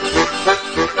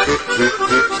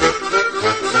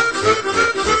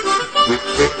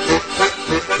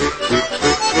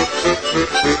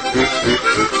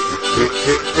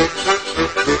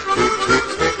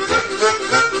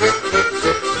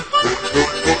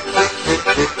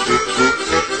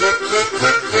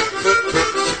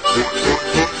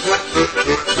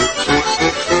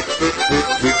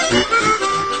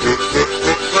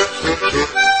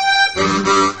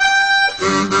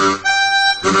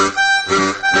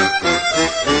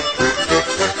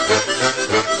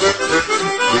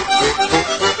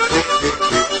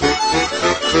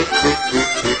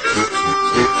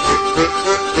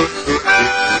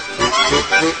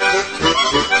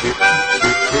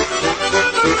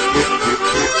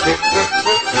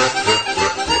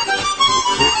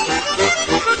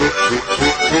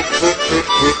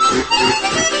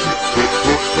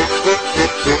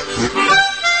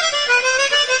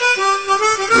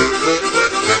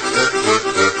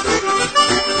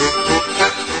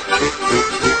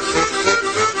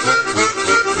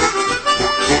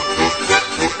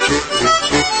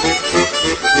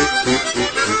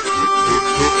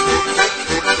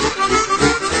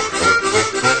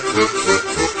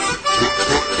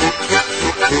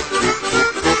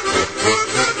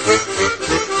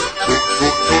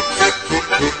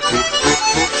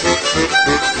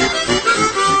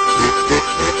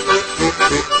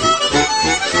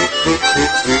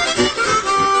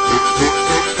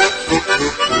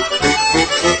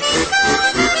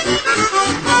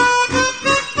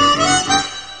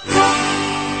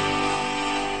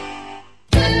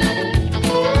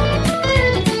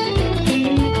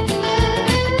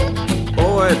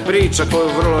Priča koju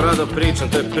vrlo rado pričam,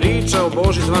 to je priča o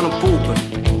Boži zvanom Pupa.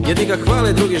 Jedni ga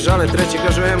hvale, drugi žale, treći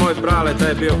kaže moj prale, taj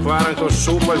je bio kvaran kao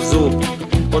šupalj zub.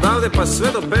 Odavde pa sve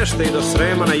do Pešte i do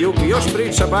Srema na jug, još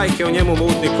priča bajke o njemu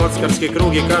mutni kockarski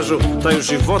krug i kažu taj u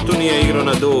životu nije igrao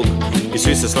na dug. I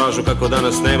svi se slažu kako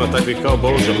danas nema takvih kao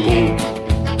Boža Pup.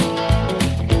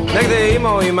 Negde je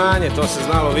imao imanje, to se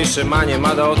znalo više manje,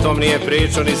 mada o tom nije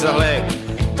pričao ni za lek.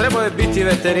 Trebao je biti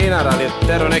veterinar, ali je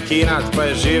tero neki inat, pa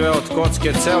je živeo od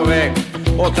kocke ceo vek.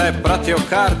 Ota je pratio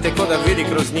karte ko da vidi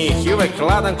kroz njih i uvek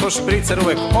ladan ko špricer,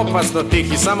 uvek opasno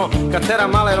tih. I samo kad tera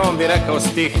maler on bi rekao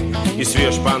stih. I svi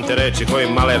još pamte reči koji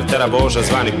maler tera Boža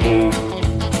zvani Pup.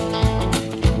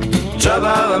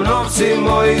 Džaba vam novci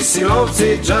moji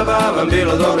sinovci, džaba vam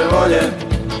bilo dobre volje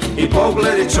i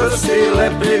pogledi čvrsti,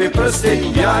 lepljivi prsti,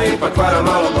 ja ipak varam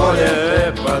malo bolje,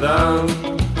 pa da.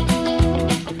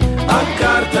 A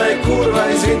karta je kurva,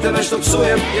 izvinite me što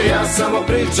psujem, jer ja samo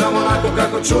pričam onako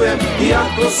kako čujem.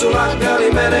 Iako su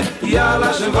lagali mene, ja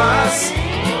lažem vas.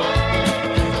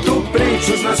 Tu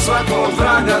priču zna svako od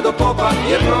vraga do popa,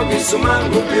 jer mnogi su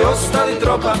mangupi, ostali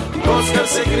tropa. Kockar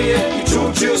se krije i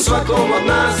čuči u svakom od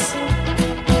nas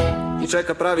i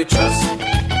čeka pravi čas.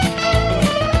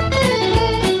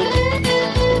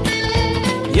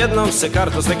 Jednom se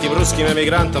karto s nekim ruskim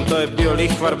emigrantom, to je bio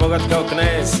lihvar bogat kao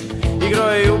knez.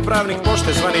 Igrao je i upravnik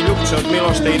pošte zvani Ljupče od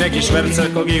Milošte i neki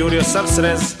švercer kog je jurio sav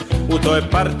srez. U to je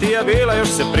partija bila, još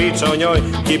se priča o njoj,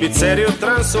 kibiceriju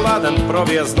transu ladan,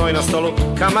 probija znoj na stolu,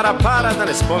 kamara para da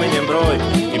ne spominjem broj.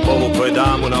 I povuko je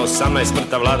damu na 18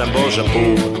 mrtav ladan Boža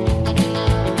Pup.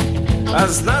 A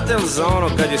znate li za ono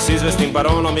kad je s izvesnim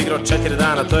baronom igrao 4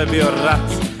 dana, to je bio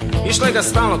rat. Išle ga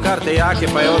stalno karte jake,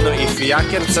 pa je odno i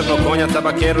fijaker, crno konja,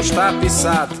 tabakeru, štap i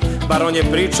sat. Baron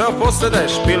je pričao posle da je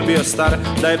špil bio star,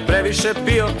 da je previše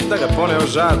pio, da ga poneo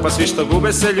žar. Pa svi što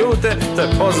gube se ljute, to je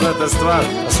poznata stvar,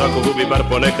 a svako gubi bar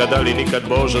ponekad, ali nikad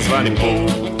Boža zvani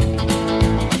Pup.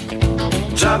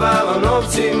 Džaba vam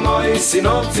novci moji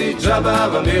sinovci, džaba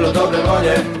vam bilo dobre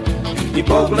volje i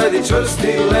pogledi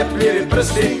čvrsti, lepljivi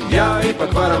prsti, ja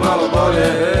ipak varam malo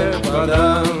bolje, pa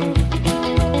da.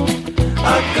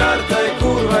 A karta je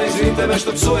kurva, izvinite me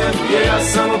što psujem, jer ja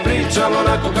samo pričam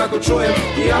onako kako čujem.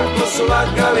 Iako su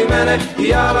lagali mene,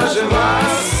 ja lažem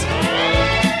vas.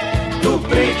 Tu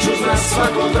priču zna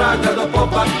svako od vraga do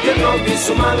popa, jer mnogi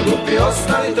su mangupi,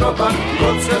 ostali tropa.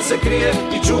 Kockar se krije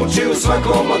i čuči u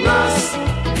svakom od nas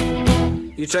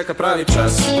i čeka pravi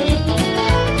čas.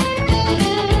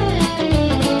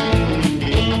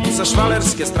 Sa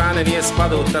švalerske strane nije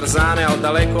spadao u Tarzane, al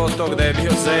daleko od tog da je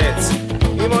bio zec.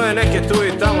 Imao je neke tu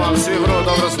i tamo, ali svi vrlo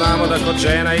dobro znamo da kod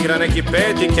žena igra neki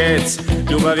peti kec.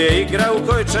 Ljubav je igra u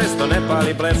kojoj često ne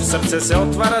pali blef, srce se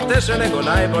otvara teže nego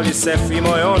najbolji sef.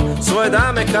 Imao je on svoje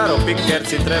dame karo, pik,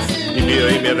 herci, tref i bio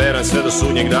im je veran sve do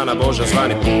sudnjeg dana Boža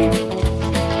zvani Pup.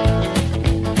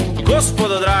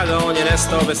 Gospodo draga, on je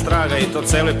nestao bez traga i to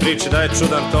cele priči da je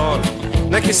čudan ton.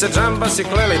 Neki se džambasi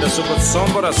kleli da su kod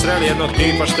Sombora sreli jednog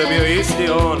tipa što je bio isti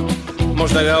on.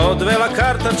 Možda ga odvela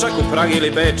karta čak u Prag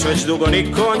ili Beč, već dugo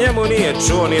niko o njemu nije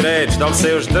čuo ni reč. Da li se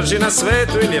još drži na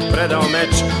svetu ili je predao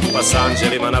meč, pa s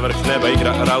anđelima na vrh neba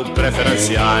igra Raub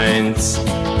Preferenci 1.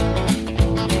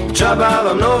 Džaba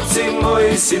vam novci,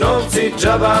 moji sinovci,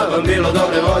 džaba vam bilo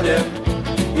dobre volje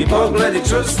i pogledi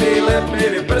čvrsti,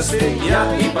 lepljivi prsti,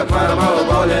 ja ipak varam malo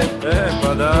bolje.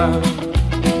 Pa da.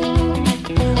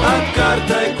 A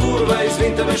karta je kurva,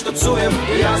 izvinite me što psujem,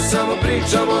 ja samo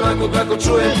pričam onako kako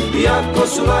čujem. Iako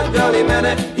su lagali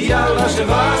mene, ja lažem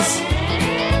vas.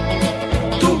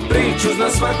 Tu priču zna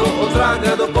svako od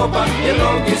vraga do popa, jer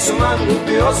mnogi su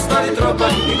mangupi, ostali tropa.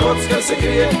 I kocka se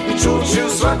krije i čuči u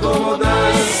svakom od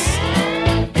nas.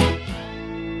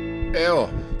 Evo,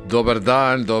 dobar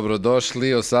dan, dobrodošli,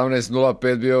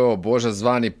 18.05 bio ovo Boža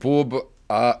zvani pub,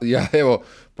 a ja evo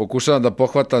pokušavam da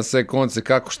pohvatam sve konce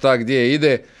kako šta gdje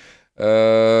ide.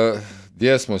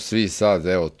 Gdje smo svi sad,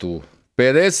 evo tu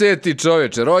 50.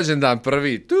 čovječe, rođendan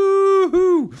prvi.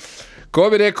 Tuhu. Ko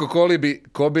bi rekao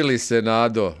ko bi li se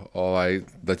nado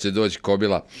da će doći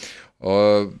Kobila.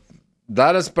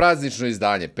 Danas praznično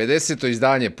izdanje, 50.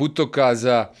 izdanje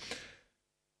Putokaza.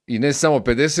 I ne samo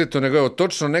 50. nego evo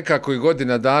točno nekako i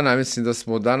godina dana, mislim da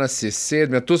smo danas je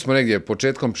 7. a tu smo negdje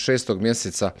početkom 6.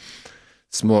 mjeseca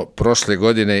smo prošle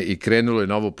godine i krenuli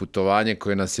na ovo putovanje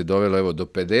koje nas je dovelo evo do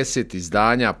 50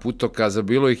 izdanja Putokaza.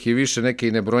 Bilo ih i više, neke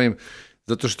i ne brojim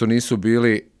zato što nisu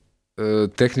bili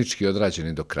tehnički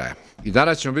odrađeni do kraja. I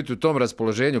danas ćemo biti u tom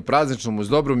raspoloženju prazničnom uz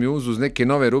dobru mjuzu, uz neke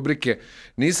nove rubrike.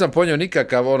 Nisam ponio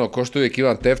nikakav ko što uvijek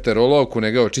Ivan Tefter olovku,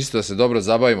 nego evo čisto da se dobro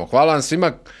zabavimo. Hvala vam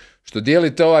svima što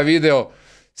dijelite ovaj video,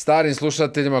 starim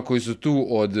slušateljima koji su tu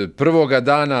od prvoga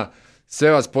dana.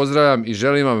 Sve vas pozdravljam i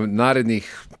želim vam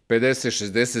narednih 50,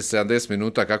 60, 70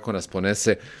 minuta kako nas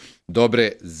ponese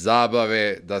dobre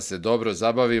zabave, da se dobro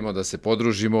zabavimo, da se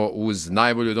podružimo uz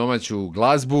najbolju domaću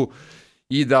glazbu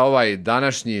i da ovaj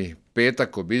današnji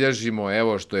petak obilježimo,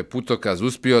 evo što je Putokaz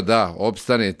uspio da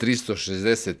opstane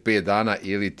 365 dana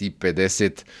ili ti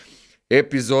 50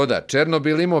 epizoda.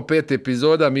 Černobil imao 5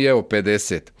 epizoda, mi evo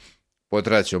 50.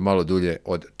 Potrajat ćemo malo dulje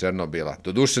od Černobila.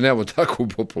 Doduše nemamo takvu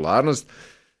popularnost.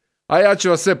 A ja ću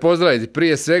vas sve pozdraviti.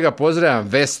 Prije svega pozdravljam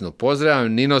Vesnu,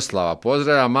 pozdravljam Ninoslava,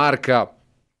 pozdravljam Marka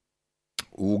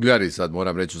u Ugljari, sad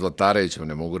moram reći u Zlatarevićima,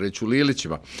 ne mogu reći u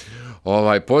Lilićima.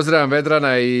 Pozdravljam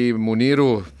Vedrana i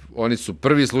Muniru, oni su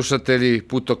prvi slušatelji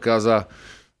Putokaza,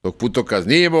 dok Putokaz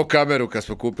nije imao kameru, kad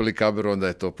smo kupili kameru, onda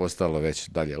je to postalo već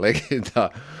dalje legenda.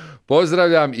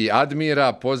 Pozdravljam i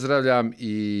Admira, pozdravljam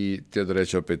i, htio da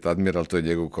reći opet Admiral, to je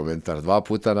njegov komentar 2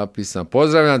 puta napisan.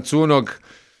 Pozdravljam Cunog,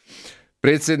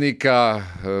 predsjednika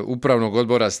upravnog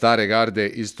odbora Stare Garde,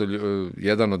 isto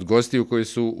jedan od gostiju koji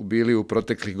su bili u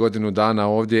proteklih godinu dana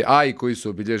ovdje, a i koji su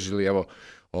obilježili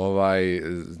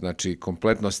znači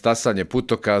kompletno stasanje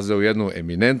Putokaza u jednu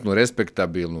eminentnu,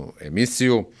 respektabilnu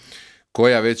emisiju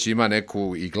koja već ima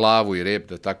neku i glavu i rep,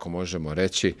 da tako možemo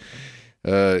reći.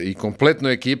 I kompletno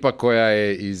ekipa koja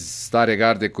je iz Stare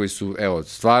Garde koji su, evo,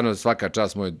 stvarno svaka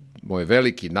čast, moj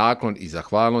veliki naklon i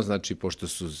zahvalnost, znači pošto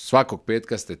su svakog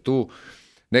petka ste tu,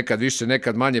 nekad više,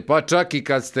 nekad manje, pa čak i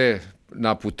kad ste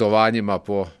na putovanjima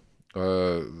po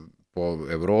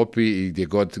Europi i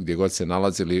gdje god se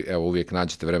nalazili, evo uvijek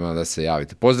nađete vremena da se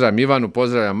javite. Pozdravljam Ivanu,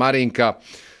 pozdravljam Marinka,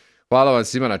 hvala vam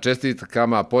svima na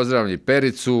čestitkama, pozdravljam i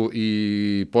Pericu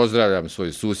i pozdravljam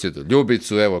svoju susjedu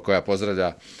Ljubicu, evo koja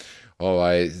pozdravlja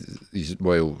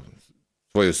svoju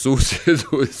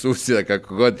susjeda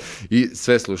kako god i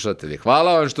sve slušatelje.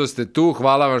 Hvala vam što ste tu,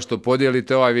 hvala vam što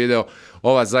podijelite ovaj video.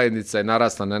 Ova zajednica je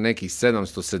narasla na nekih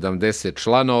 770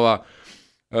 članova.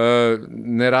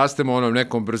 Ne rastemo onom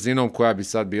nekom brzinom koja bi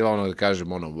sad bila da kažem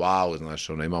wow, znaš,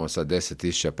 imamo sad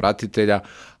 10.000 pratitelja,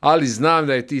 ali znam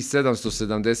da je tih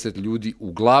 770 ljudi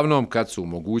uglavnom kad su u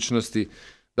mogućnosti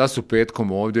da su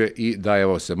petkom ovdje i da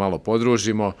evo se malo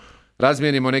podružimo,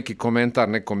 razmijenimo neki komentar,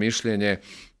 neko mišljenje.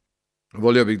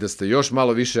 Volio bih da ste još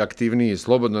malo više aktivniji,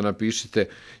 slobodno napišite,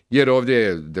 jer ovdje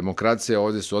je demokracija,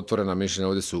 ovdje su otvorena mišljenja,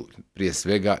 ovdje su prije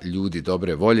svega ljudi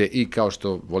dobre volje i kao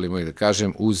što volimo i da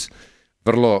kažem, uz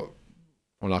vrlo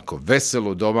onako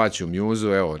veselu domaću mjuzu,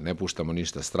 evo, ne puštamo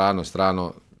ništa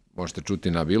strano, možete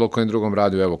čuti na bilo kojem drugom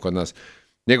radiju, evo kod nas,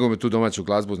 njegovom tu domaću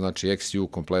glazbu, znači XU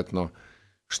kompletno,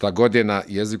 šta god je na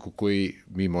jeziku koji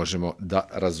mi možemo da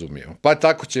razumijemo. Pa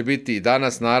tako će biti i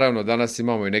danas, naravno, danas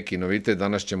imamo i neki novitet,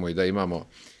 danas ćemo i da imamo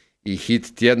i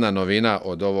hit tjedna novina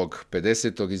od ovog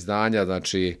 50. izdanja,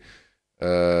 znači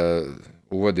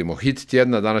uvodimo hit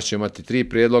tjedna, danas ćemo imati 3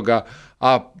 prijedloga,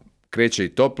 a kreće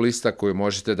i top lista koju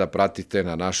možete da pratite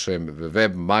na našem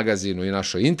web magazinu i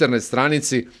našoj internet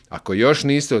stranici. Ako još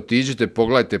niste, otiđite,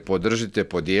 pogledajte, podržite,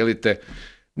 podijelite.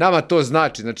 Nama to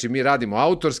znači mi radimo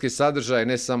autorske sadržaje,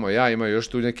 ne samo ja, imaju još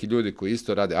tu neki ljudi koji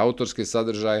isto rade autorske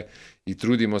sadržaje i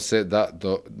trudimo se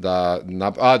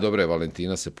dobro je,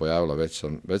 Valentina se pojavila, već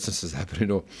sam se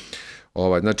zabrinuo.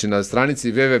 Znači na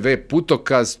stranici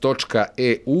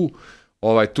www.putokaz.eu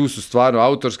tu su stvarno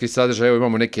autorski sadržaj, evo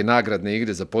imamo neke nagradne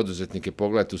igre za poduzetnike,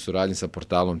 pogledajte u suradnji sa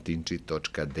portalom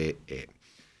tinči.de.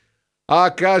 A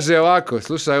kaže ovako,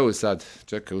 slušaj evo sad,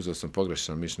 čekaj, uzeo sam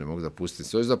pogrešan miš, ne mogu da pustim.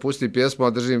 Sve da pustim pjesmu, a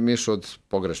držim miš od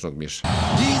pogrešnog miša.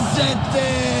 Izete,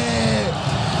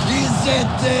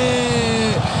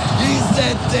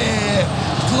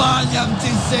 klanjam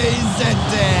ti se,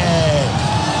 Izete.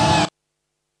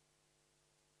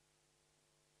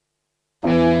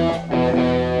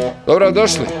 Dobro,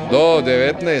 došli do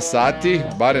 19 sati,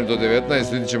 barem do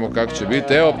 19, vidit ćemo kako će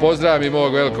biti. Evo, pozdravim i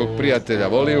mog velikog prijatelja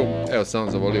Voliju, evo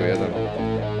sam zavolio jedan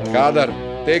kadar,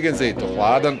 tegenze i to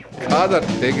hladan, kadar,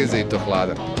 tegenze i to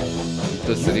hladan.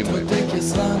 To se rimuje.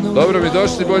 Dobro mi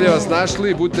došli, bolje vas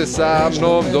našli, budite sa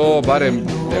mnom do barem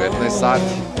 19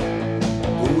 sati.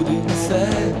 Budim se,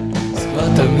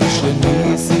 shvatam više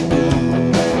nisi tu.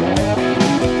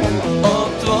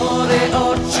 Otvori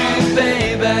oči,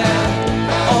 baby.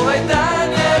 Ovaj dan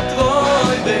je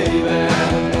tvoj, baby.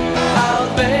 Al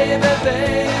baby,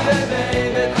 baby,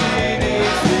 baby, ti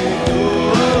nisi tu.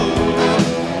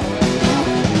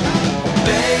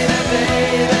 Baby,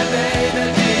 baby, baby,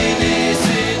 ti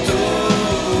nisi tu.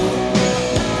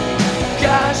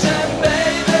 Kažem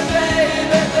baby,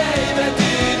 baby, baby,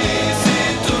 ti nisi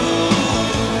tu.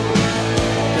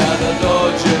 Kada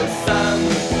dođe san,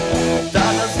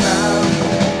 tada znam.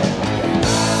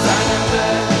 Sanjam te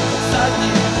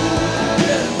zadnji put,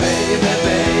 jer baby,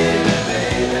 baby,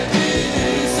 baby, ti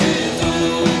nisi tu.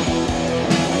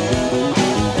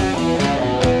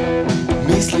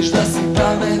 Misliš da si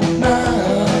pametna,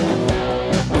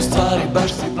 u stvari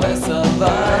baš si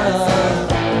blesava.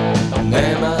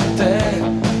 Nema te,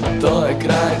 to je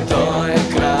kraj, to je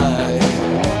kraj.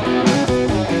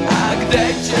 A gde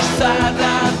ćeš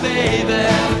sada, baby?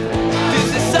 Ti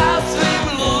si sasvim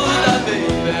luda,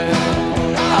 baby.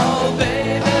 Oh,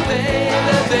 baby,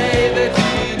 baby, baby,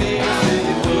 ti nisi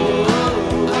tu.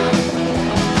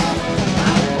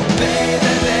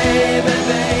 Baby, baby,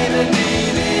 baby, ti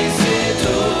nisi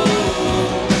tu.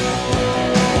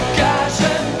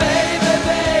 Kažem, baby,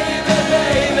 baby,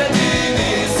 baby, ti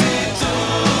nisi tu.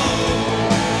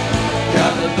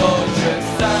 Kada dođe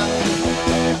san,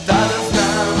 tada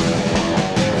znam.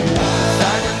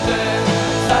 Sanjam te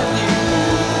zadnji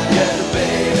put, jer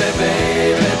baby,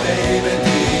 baby, baby,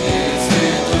 ti nisi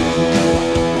tu.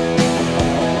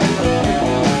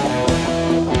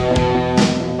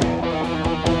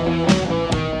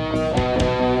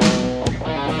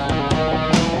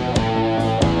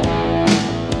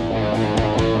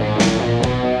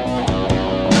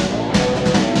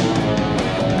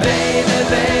 Baby,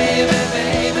 baby,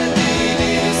 baby, ti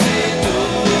nisi tu.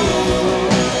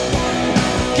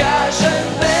 Kažem,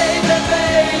 baby,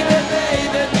 baby,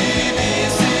 baby, ti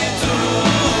nisi tu.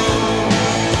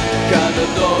 Kada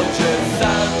dođe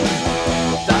san,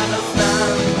 tada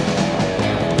znam.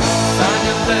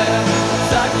 Sanjam te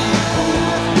zadnji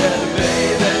put, jer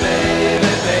baby,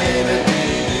 baby, baby, ti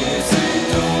nisi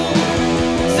tu.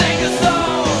 Sing a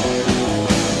song.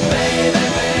 Baby,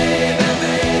 baby,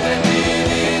 baby, ti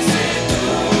nisi tu.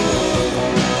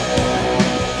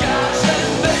 Kažem,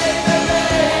 baby,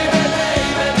 baby,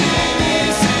 baby, ti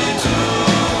nisi tu.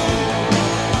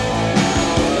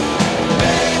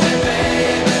 Baby,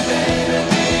 baby, baby,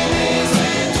 ti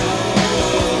nisi tu.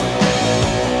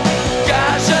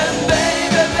 Kažem,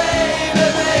 baby, baby,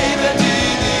 baby, ti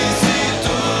nisi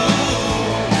tu.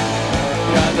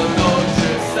 Kada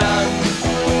dođe san,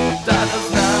 tada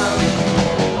znam.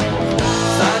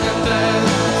 Sanjam te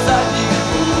zadnji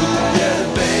put, jer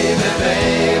baby,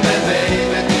 baby,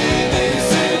 baby, ti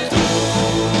nisi tu.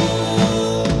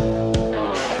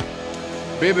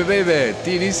 Bebe,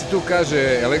 ti nisi tu,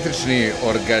 kaže električni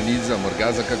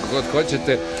orgazam, kako god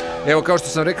hoćete. Evo, kao što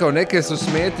sam rekao, neke su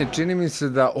smetnje, čini mi se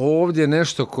da ovdje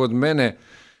nešto kod mene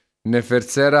ne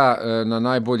fercera na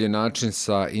najbolji način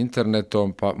sa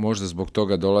internetom, pa možda zbog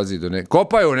toga dolazi do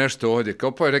kopaju nešto ovdje,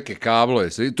 kopaju neke kablove.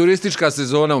 Turistička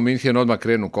sezona u Minhenu odmah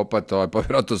krenu kopati, pa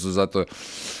vjerojatno su zato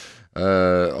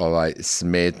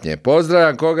smetnje.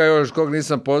 Pozdravljam kog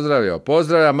nisam pozdravio.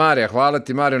 Pozdravljam Marija, hvala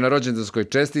ti Mario na rođendanskoj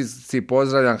čestitci,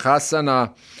 pozdravljam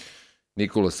Hasana,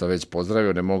 Nikolu sam već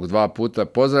pozdravio, ne mogu 2 puta,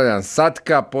 pozdravljam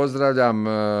Satka, pozdravljam,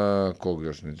 kog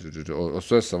još,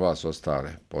 sve sam vas ostale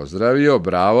pozdravio,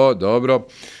 bravo, dobro.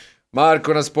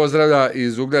 Marko nas pozdravlja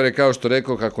iz Ugljare, kao što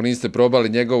rekao, kako niste probali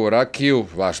njegovu rakiju,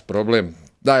 vaš problem,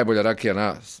 najbolja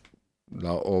rakija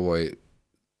na ovoj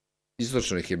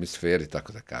istočnoj hemisferi,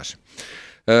 tako da kažem.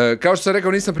 Kao što sam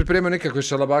rekao, nisam pripremio nikakve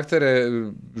šalabahtere,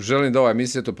 želim da ova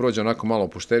emisija to prođe onako malo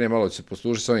opuštenije, malo će se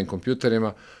poslužiti s ovim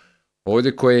kompjuterima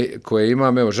ovdje koje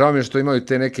imam. Evo, žao mi je što imaju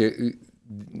te neke,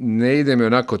 ne ide mi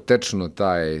onako tečno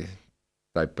taj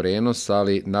prenos,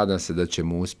 ali nadam se da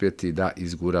ćemo uspjeti da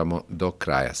izguramo do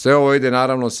kraja. Sve ovo ide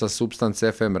naravno sa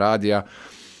Substance FM radija,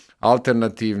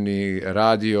 alternativni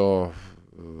radio,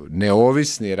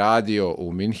 neovisni radio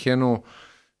u Minhenu,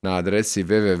 na adresi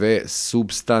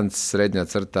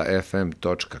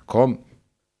www.substance_fm.com,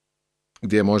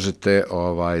 gdje možete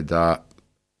da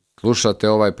slušate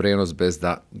ovaj prenos bez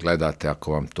da gledate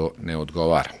ako vam to ne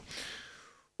odgovara.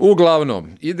 Uglavnom,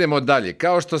 idemo dalje.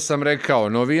 Kao što sam rekao,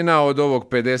 novina od ovog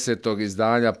 50.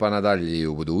 izdanja pa nadalje i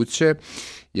u buduće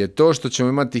je to što ćemo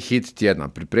imati hit tjedna.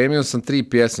 Pripremio sam 3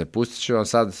 pjesme, pustit ću vam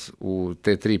sad u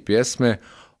te 3 pjesme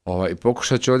i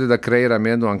pokušat ću ovdje da kreiram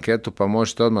jednu anketu, pa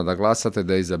možete odmah da glasate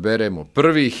da izaberemo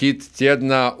prvi hit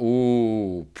tjedna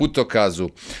u putokazu.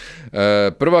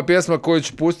 Prva pjesma koju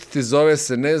ću pustiti zove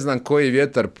se Ne znam koji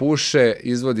vjetar puše,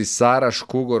 izvodi Sara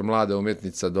Škugor, mlada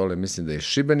umjetnica dole, mislim da je iz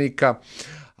Šibenika,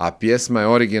 a pjesma je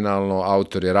originalno,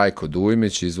 autor je Rajko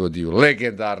Dujmić, izvodi ju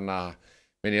legendarna,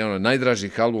 meni je ono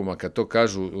najdražih albuma, kad to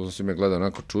kažu, on se me gleda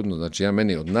onako čudno, znači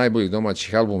meni od najboljih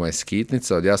domaćih albuma je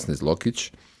Skitnica od Jasne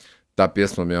Zlokić. Ta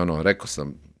pjesma mi je rekao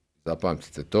sam,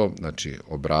 zapamtite to, znači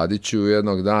obradit ću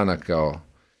jednog dana kao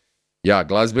ja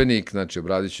glazbenik, znači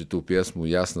obradit ću tu pjesmu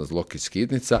Jasna Zlokić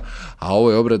Skitnica, a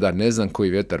ovo je obrada Ne znam koji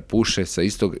vjetar puše sa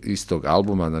istog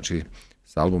albuma, znači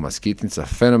sa albuma Skitnica,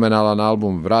 fenomenalan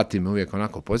album, vrati me uvijek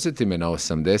onako, podsjeti me na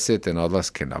 80-te, na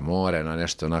odlaske na more, na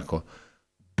nešto onako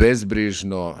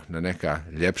bezbrižno, na neka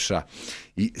ljepša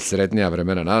i sretnija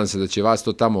vremena. Nadam se da će vas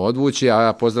to tamo odvući, a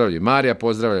ja pozdravljam Marija,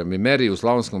 pozdravljam i Meri u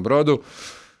Slavonskom Brodu,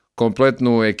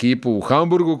 kompletnu ekipu u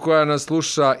Hamburgu koja nas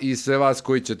sluša i sve vas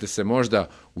koji ćete se možda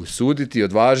usuditi,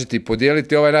 odvažiti,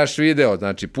 podijeliti ovaj naš video.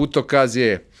 Znači, Putokaz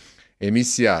je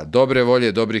emisija dobre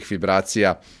volje, dobrih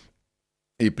vibracija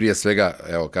i prije svega,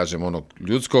 evo kažem, onog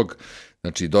ljudskog,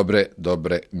 znači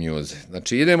dobre muze.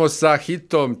 Znači idemo sa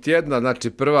hitom tjedna, znači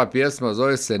prva pjesma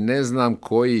zove se Ne znam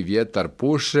koji vjetar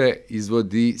puše,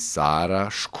 izvodi Sara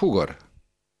Škugor.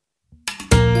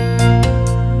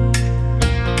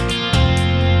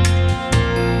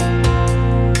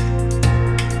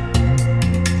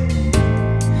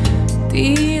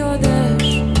 Ti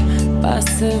odeš pa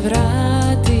se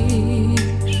vratiš,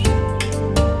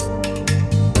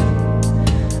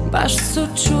 baš su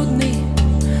čudni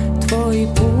tvoji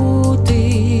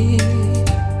puti.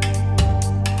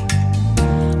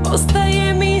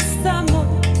 Ostaje mi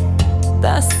samo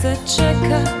da se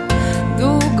čeka,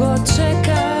 dugo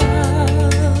čeka,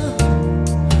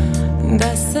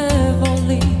 da se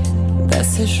voli, da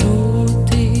se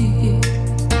šuti.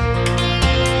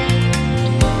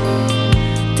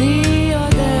 Ti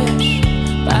odeš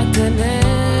pa te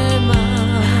nema,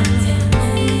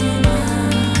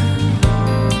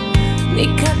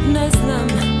 nikad ne znam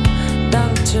da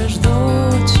li ćeš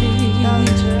doći,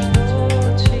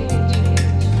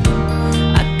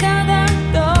 a kada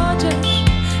dođeš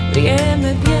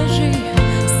vrijeme bježi,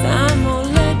 samo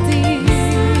leti.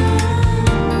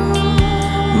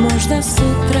 Možda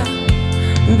sutra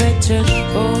već ćeš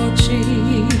poći.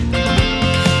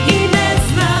 I ne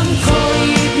znam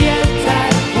koji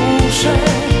vjetar puše,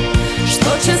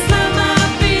 što će s nama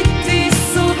biti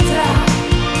sutra.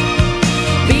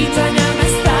 Pitanja me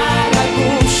stara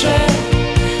guše,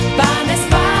 pa ne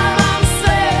spavam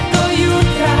sve do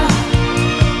jutra.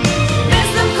 Ne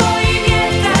znam koji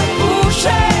vjetar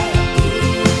puše,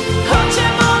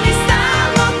 hoćemo li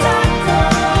stalno tako.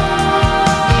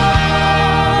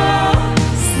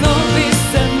 Snovi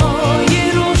se moji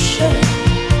ruše,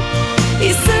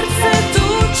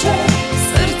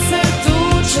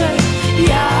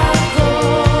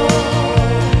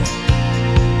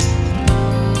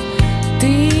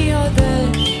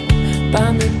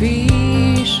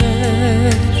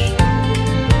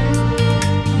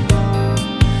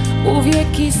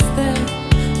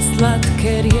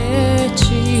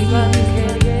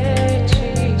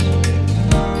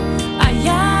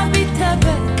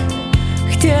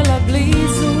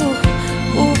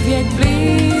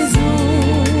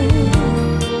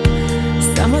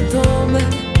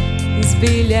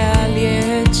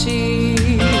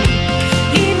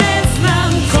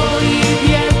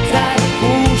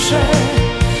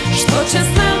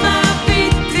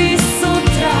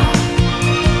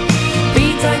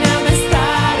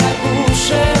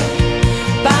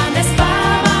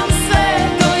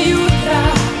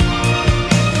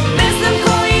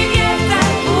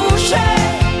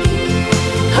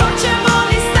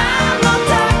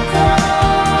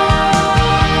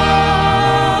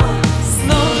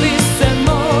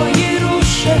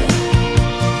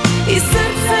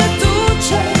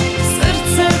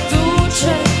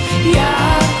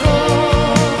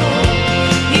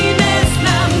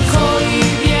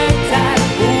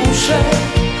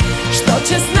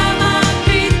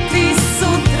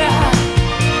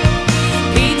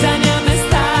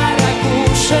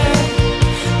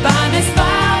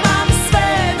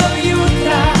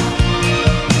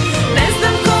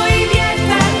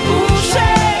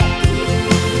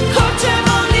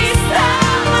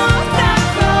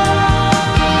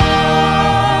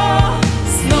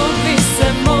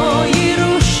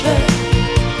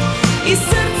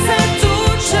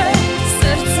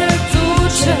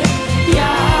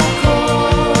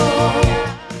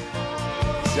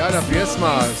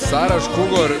 Sara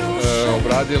Škugor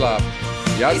obradila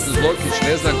Jasna Zlokić,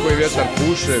 Ne znam koji vjetar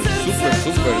puše,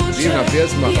 super, divna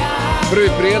pjesma. Prvi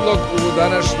prijedlog u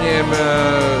današnjem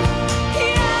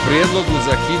prijedlogu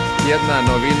za hit tjedna,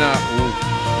 novina u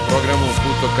programu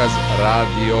Putokaz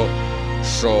radio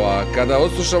showa. Kada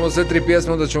odslušamo sve 3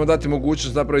 pjesme, onda ćemo dati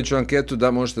mogućnost, napravit ću anketu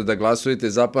da možete da glasujete,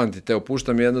 zapamtite,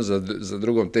 opuštam jednu za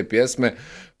drugom te pjesme.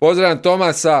 Pozdravljam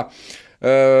Tomasa,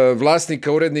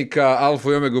 vlasnika, urednika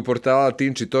Alfa i Omega portala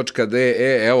tinči.de.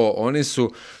 Evo, oni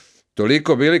su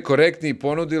toliko bili korektni i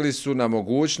ponudili su na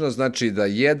mogućnost, znači da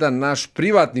jedan naš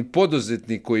privatni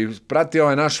poduzetnik koji prati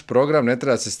ovaj naš program, ne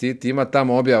treba se stiditi, ima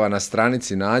tamo objava na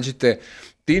stranici, nađite.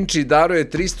 Tinči daruje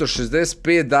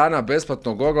 365 dana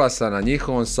besplatnog oglasa na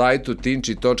njihovom sajtu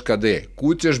tinči.de.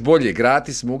 Kud ćeš bolje,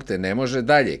 gratis mukte, ne može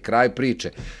dalje, kraj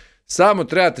priče. Samo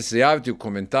trebate se javiti u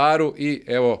komentaru i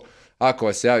evo, ako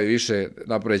vas javi više,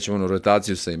 napravit ćemo onu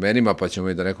rotaciju sa imenima pa ćemo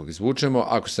i da nekog izvučemo.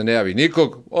 Ako se ne javi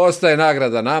nikog, ostaje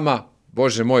nagrada nama.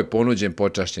 Bože moj, ponuđen,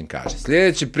 počašćen, kaže.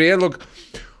 Sljedeći prijedlog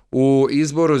u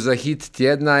izboru za hit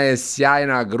tjedna je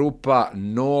sjajna grupa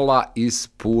Nola iz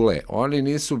Pule.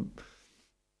 Oni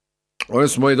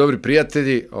su moji dobri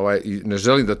prijatelji, i ne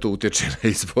želim da to utječe na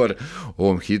izbor u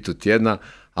ovom hitu tjedna,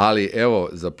 ali evo,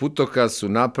 za Putokaz su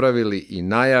napravili i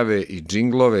najave i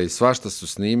džinglove i svašta su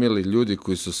snimili ljudi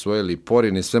koji su osvojili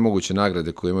Porin i sve moguće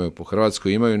nagrade koje imaju po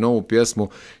Hrvatskoj. Imaju novu pjesmu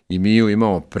i mi ju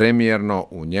imamo premijerno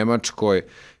u Njemačkoj.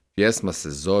 Pjesma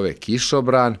se zove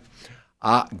Kišobran,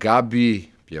 a Gabi,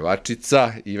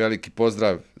 pjevačica, i veliki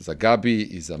pozdrav za Gabi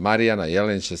i za Marijana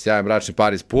Jelenića, sjajan bračni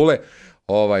par iz Pule,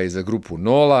 za grupu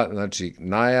Nola, znači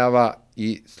najava,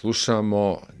 i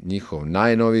slušamo njihov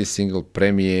najnoviji singl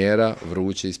premijera,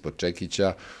 vruće ispod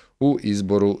čekića, u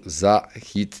izboru za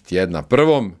hit tjedna.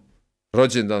 Prvom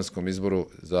rođendanskom izboru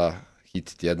za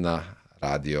hit tjedna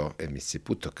radio emisije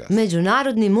Putokaz.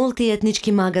 Međunarodni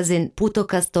multietnički magazin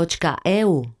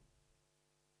putokaz.eu.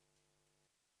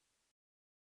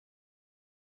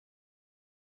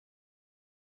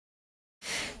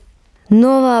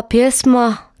 Nova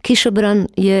pjesma Kišobran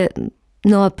je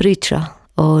nova priča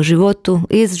o životu,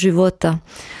 iz života.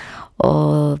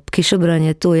 Kišobran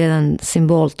je tu jedan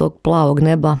simbol tog plavog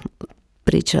neba.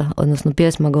 Priča, odnosno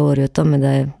pjesma govori o tome da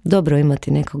je dobro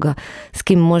imati nekoga s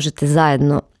kim možete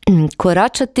zajedno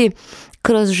koračati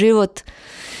kroz život,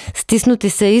 stisnuti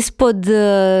se ispod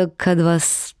kad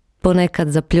vas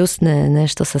ponekad zapljusne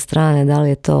nešto sa strane, da li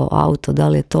je to auto, da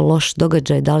li je to loš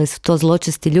događaj, da li su to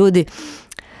zločesti ljudi.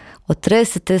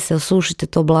 Otresete se, osušite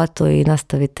to blato i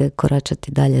nastavite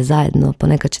koračati dalje zajedno.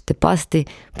 Ponekad ćete pasti,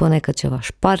 ponekad će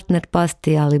vaš partner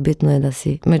pasti, ali bitno je da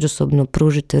si međusobno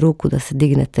pružite ruku, da se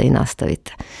dignete i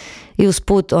nastavite. I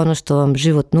usput ono što vam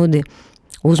život nudi,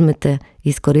 uzmete,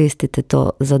 iskoristite to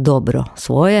za dobro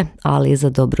svoje, ali i za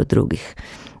dobro drugih.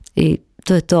 I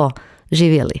to je to.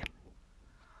 Živjeli.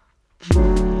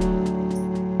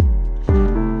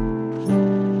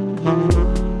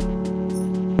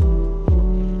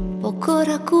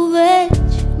 Koraku već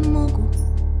mogu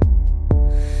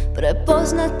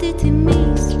prepoznati ti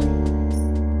misli,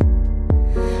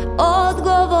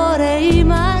 odgovore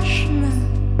imaš na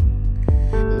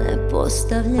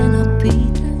nepostavljena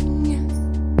pitanja.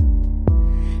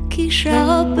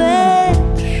 Kiša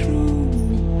opet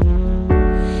šumi,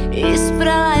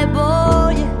 isprala je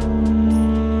boje.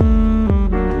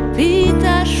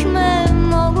 Pitaš me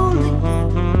mogu li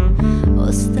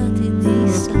ostati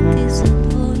disati za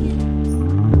tvoje.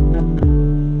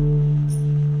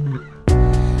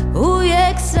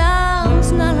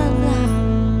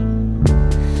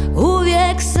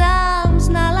 Uvijek sam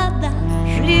znala da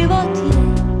život je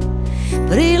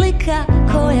prilika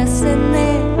koja se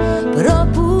ne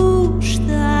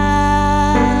propušta.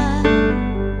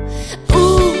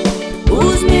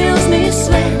 Uzmi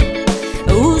sve,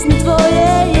 uzmi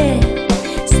tvoje je.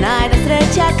 Znaj da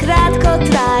sreća kratko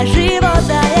traje, život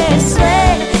daje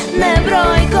sve. Ne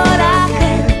broj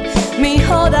korake, mi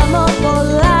hodamo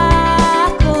polako.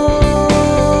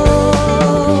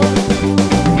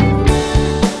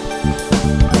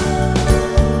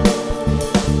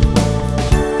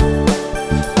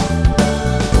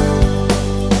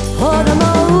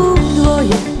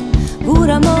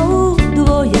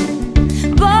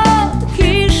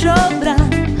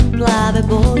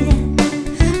 Boje,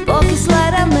 pokisla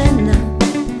ramena,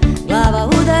 glava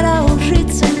udara u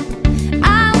žice,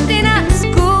 auti nas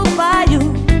kupaju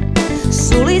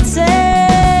s ulice.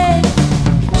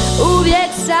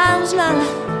 Uvijek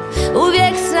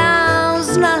sam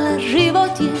znala,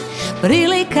 život je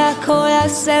prilika koja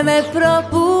se ne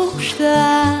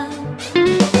propušta.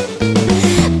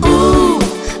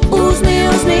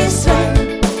 Uzmi sve,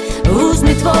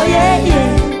 uzmi tvoje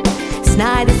je.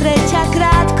 Znaj da sreća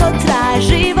kratko traje,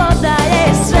 život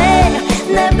daje sve,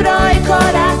 ne broj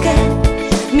korake,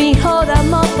 mi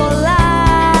hodamo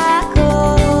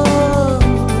polako.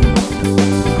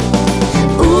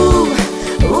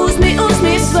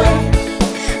 Uzmi sve,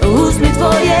 uzmi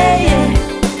tvoje je,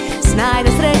 znaj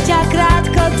da sreća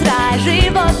kratko traje,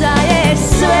 život daje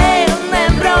sve, ne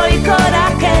broj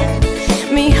korake,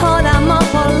 mi hodamo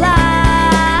polako.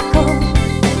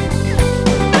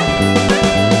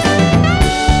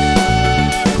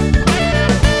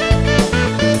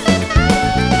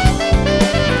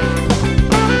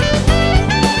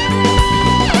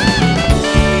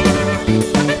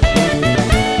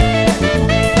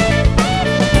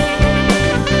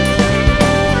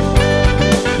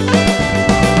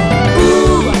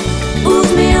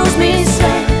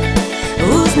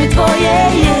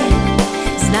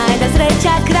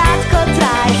 Sreća kratko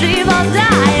traje, život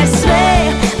daje sve,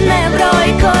 ne broj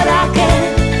korake,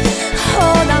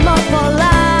 hodamo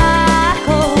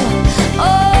polako.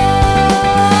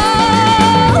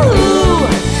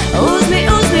 Uzmi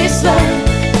sve,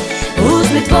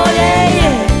 uzmi tvoje je,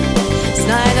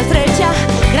 znaj da sreća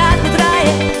kratko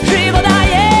traje, život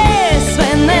daje sve,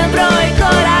 ne broj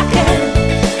korake,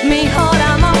 mi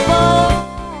hodamo polako.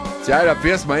 Sjajna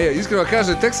pjesma je, iskreno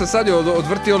kaže, tek sam sad je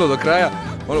odvrtio ono do kraja.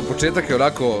 Ono, početak je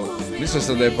onako, mislio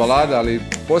sam da je balada, ali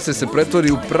poslije se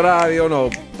pretvori u pravi ono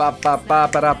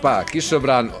pa,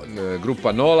 Kišobran,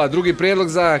 grupa Nola. Drugi prijedlog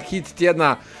za hit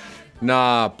tjedna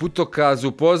na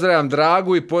Putokazu. Pozdravljam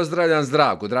Dragu i pozdravljam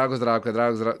Zdravku. Drago,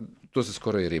 to se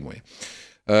skoro i rimuje.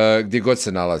 Gdje god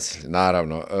se nalazi,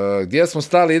 naravno. Gdje smo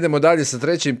stali, idemo dalje sa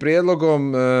trećim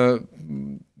prijedlogom.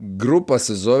 Grupa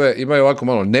se zove, imaju ovako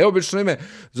malo neobično ime,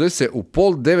 zove se U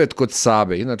 8:30 kod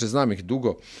Sabe. Inače, znam ih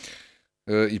dugo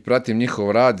i pratim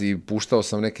njihov rad i puštao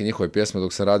sam neke njihove pjesme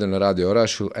dok sam radio na Radio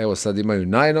Orašju. Evo sad imaju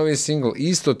najnoviji singl,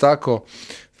 isto tako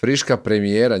friška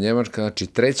premijera njemačka, znači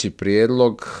treći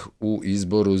prijedlog u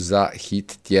izboru za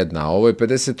hit tjedna. Ovo je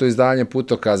 50. izdanje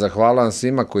Putokaza. Hvala vam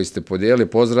svima koji ste podijelili,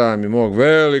 pozdravljam i mog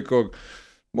velikog,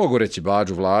 mogu reći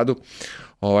Bađu Vladu,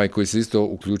 koji se isto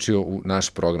uključio u naš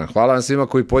program. Hvala vam svima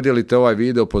koji podijelite ovaj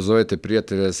video, pozovete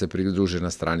prijatelje da se pridruže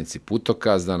na stranici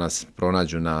Putokaz, da nas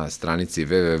pronađu na stranici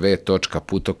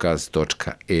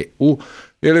www.putokaz.eu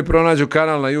ili pronađu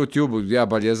kanal na YouTube gdje ja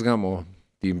baljezgam o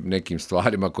tim nekim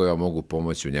stvarima koje vam mogu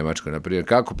pomoći u Njemačkoj. Naprimjer,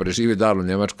 kako preživjeti dan u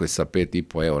Njemačkoj sa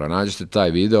 5,5 eura. Nađete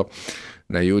taj video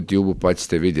na YouTube pa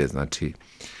ćete vidjeti. Znači,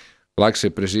 lakše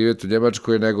je preživjeti u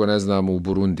Njemačkoj nego, ne znam, u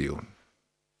Burundiju.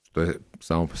 To je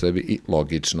samo po sebi i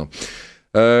logično.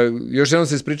 Još jednom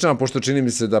se ispričavam, pošto čini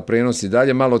mi se da prenosi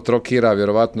dalje, malo trokira,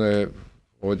 vjerovatno je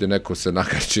ovdje neko se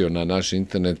nakačio na naš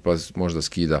internet pa možda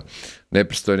skida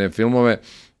nepristojne filmove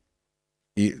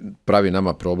i pravi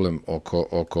nama problem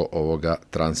oko ovoga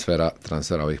transfera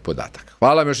ovih podataka.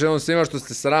 Hvala vam još jednom svima što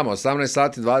ste sa nama, 18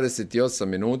 sati 28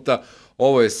 minuta,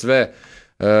 ovo je sve.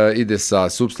 Ide sa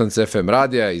Substance FM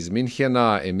radija iz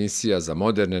Minhena, emisija za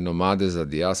moderne nomade, za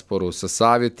dijasporu, sa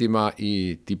savjetima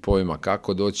i tipovima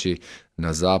kako doći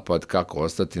na zapad, kako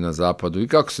ostati na zapadu i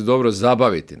kako se dobro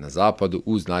zabaviti na zapadu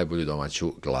uz najbolju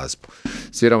domaću glazbu.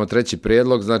 Sviramo treći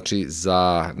prijedlog, znači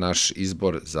za naš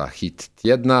izbor za hit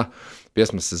tjedna.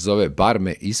 Pjesma se zove Bar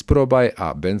me isprobaj,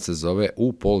 a band se zove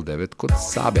U 8:30 kod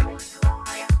Sabe.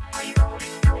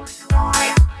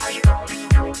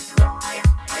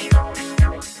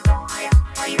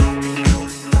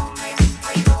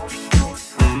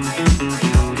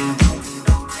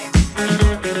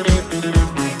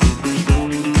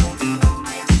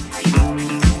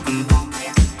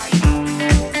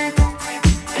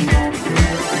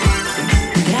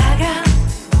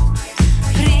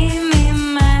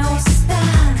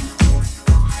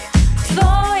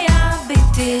 Tvoja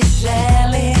biti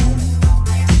želim.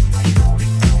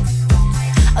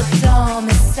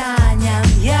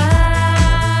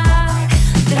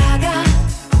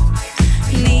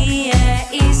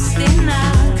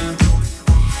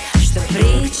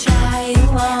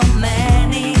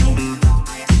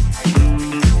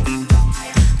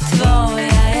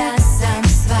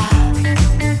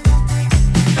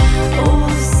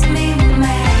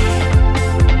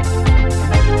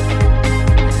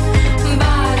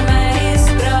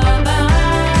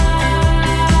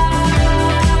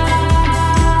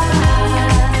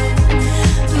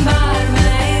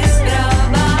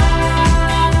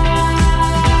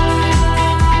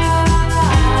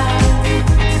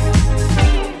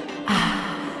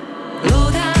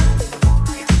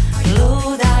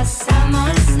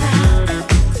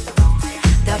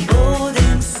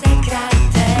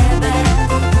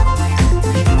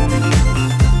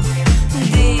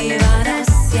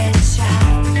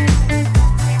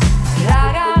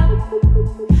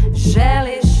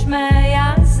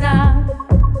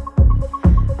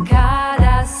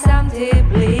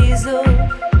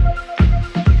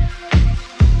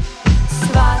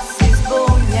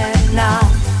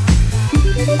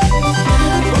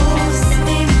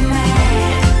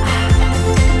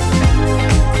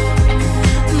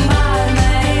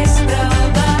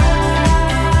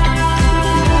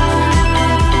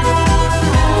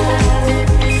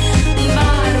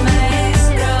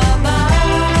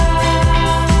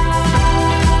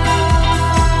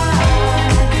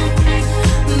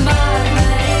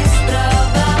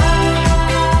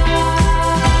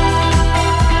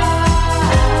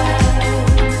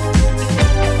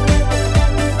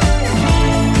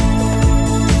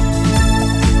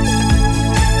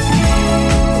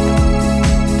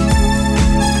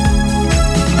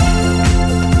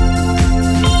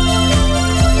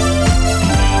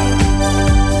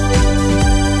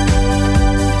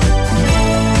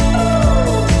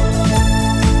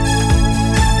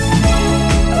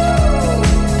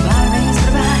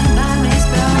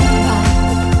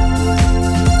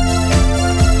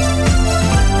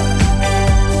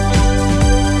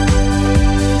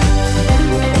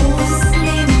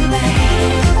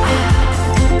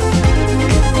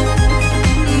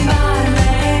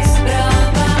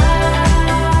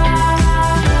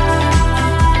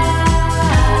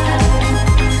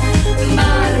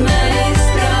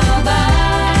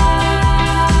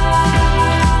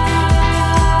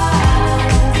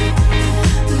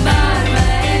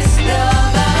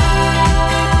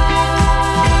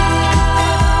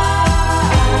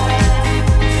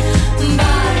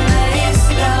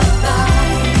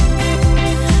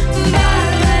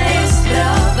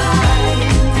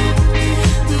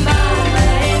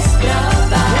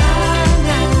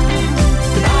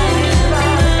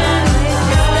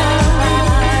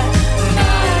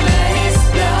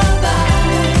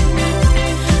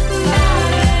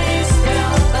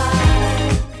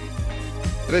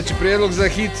 treći prijedlog za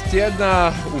hit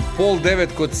tjedna u 8:30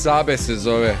 kod Sabe se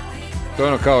zove. To je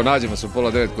ono kao nađemo se u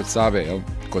 8:30 kod Sabe, jel?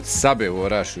 Kod Sabe u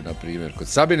Orašju, na primjer. Kod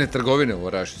Sabine trgovine u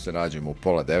Orašju se nađemo u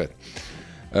 8:30.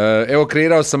 Evo,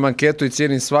 kreirao sam anketu i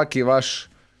cijenim svaki vaš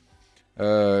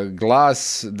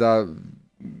glas da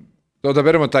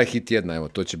odaberemo taj hit tjedna, evo,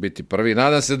 to će biti prvi.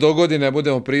 Nadam se do godine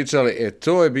budemo pričali,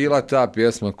 to je bila ta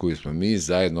pjesma koju smo mi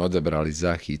zajedno odabrali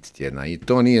za hit tjedna. I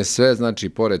to nije sve, znači,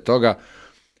 pored toga,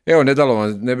 evo,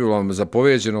 ne bi vam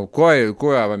zapovjeđeno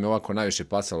koja vam je ovako najviše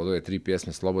pasala od ove 3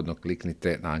 pjesme, slobodno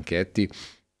kliknite na anketi,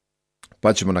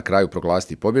 pa ćemo na kraju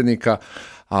proglasiti pobjednika,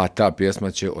 a ta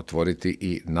pjesma će otvoriti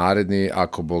i naredni,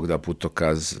 ako Bog da,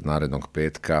 putokaz narednog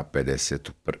petka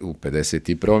u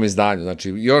 51. izdanju.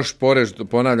 Znači, još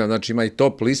ponavljam, znači ima i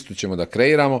top listu ćemo da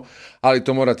kreiramo, ali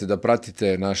to morate da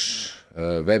pratite naš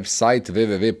website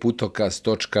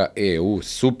www.putokaz.eu,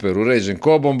 super uređen,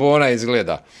 ko bombona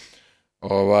izgleda.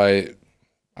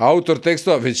 Autor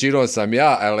tekstova većinom sam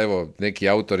ja, ali evo, neki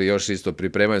autori još isto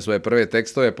pripremaju svoje prve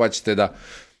tekstove, pa ćete da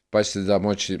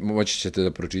moći ćete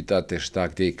da pročitate šta,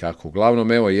 gdje i kako.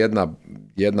 Uglavnom, evo,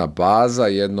 jedna baza,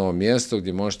 jedno mjesto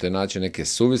gdje možete naći neke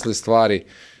suvisle stvari,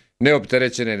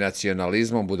 neopterećene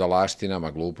nacionalizmom,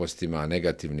 budalaštinama, glupostima,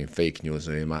 negativnim fake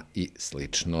newsovima i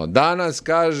slično.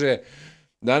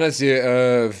 Danas je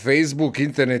Facebook,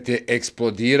 internet je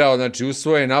eksplodirao, znači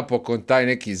usvojen napokon taj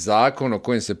neki zakon o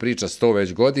kojem se priča 100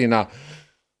 već godina,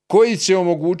 koji će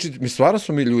omogućiti, stvarno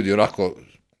smo mi ljudi onako,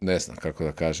 ne znam kako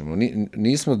da kažemo,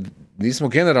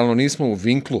 nismo u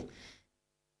vinklu,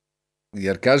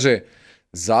 jer kaže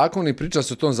zakon i priča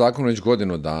se o tom zakonu već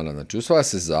godinu dana, znači usvaja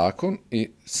se zakon i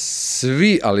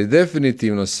svi, ali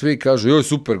definitivno svi kažu, joj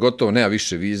super, gotovo, nema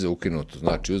više vize, ukinuto,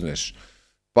 znači uzmeš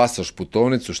pasoš,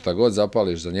 putovnicu, šta god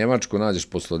zapališ za Njemačku, nađeš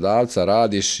poslodavca,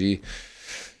 radiš i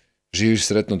živiš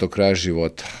sretno do kraja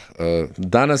života.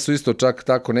 Danas su isto čak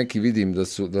tako neki, vidim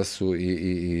da su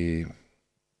i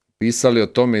pisali o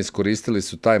tome, iskoristili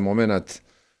su taj moment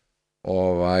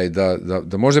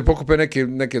da možda pokupe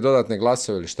neke dodatne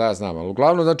glasove ili šta ja znam, ali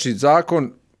uglavnom, znači,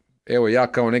 zakon, evo,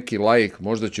 ja kao neki laik,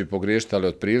 možda ću i pogriješiti, ali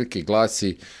otprilike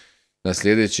glasi na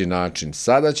sljedeći način.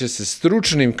 Sada će se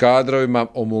stručnim kadrovima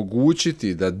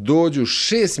omogućiti da dođu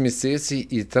 6 mjeseci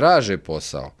i traže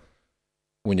posao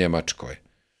u Njemačkoj.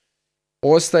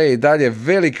 Ostaje i dalje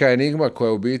velika enigma koja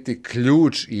je u biti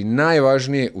ključ i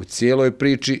najvažnije u cijeloj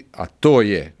priči, a to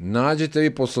je, nađete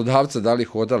vi poslodavca, da li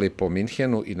hodali po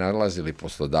Minhenu i nalazili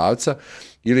poslodavca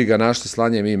ili ga našli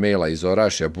slanjem e-maila iz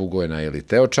Orašja, Bugojna ili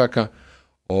Teočaka,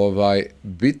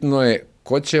 bitno je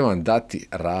ko će vam dati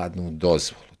radnu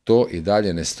dozvolu. To i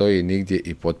dalje ne stoji nigdje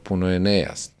i potpuno je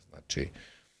nejasno. Znači,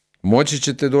 moći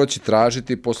ćete doći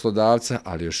tražiti poslodavca,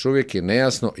 ali još uvijek je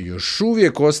nejasno, još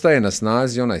uvijek ostaje na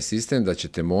snazi onaj sistem da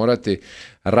ćete morati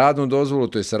radnu dozvolu,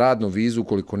 to je radnu vizu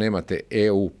ukoliko nemate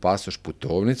EU pasoš,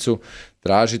 putovnicu,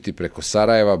 tražiti preko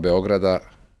Sarajeva, Beograda,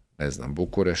 ne znam,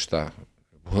 Bukurešta,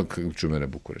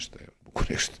 Bukurešta.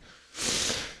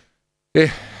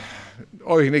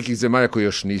 Ovih nekih zemalja koji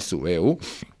još nisu u EU.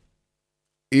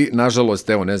 I, nažalost,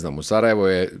 evo, ne znam, u Sarajevo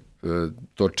je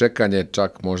to čekanje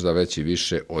čak možda već i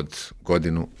više od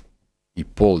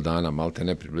 1,5 dana, malte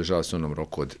ne, približava se onom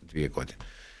roku od 2 godine.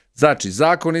 Znači,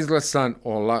 zakon izglasan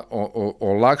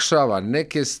olakšava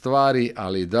neke stvari,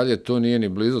 ali i dalje to nije ni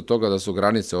blizu toga da su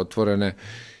granice otvorene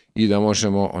i da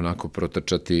možemo onako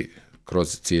protrčati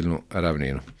kroz ciljnu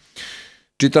ravninu.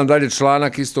 Čitam dalje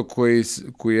članak isto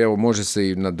koji evo, može se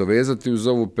i nadovezati uz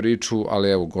ovu priču,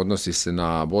 ali evo, odnosi se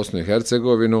na Bosnu i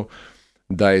Hercegovinu,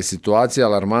 da je situacija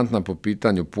alarmantna po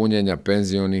pitanju punjenja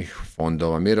penzionih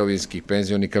fondova, mirovinskih,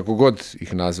 penzionih, kako god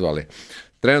ih nazvali.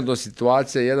 Trenutno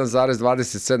situacija je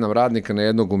 1,27 radnika na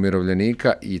jednog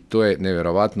umirovljenika i to je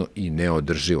nevjerovatno i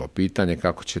neodrživo. Pitanje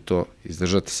kako će to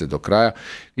izdržati se do kraja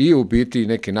i u biti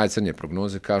neke najcrnije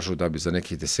prognoze kažu da bi za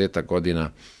nekih 10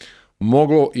 godina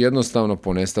moglo jednostavno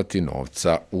ponestati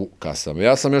novca u kasama.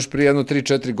 Ja sam još prije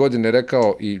 3-4 godine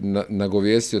rekao i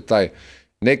nagovijestio taj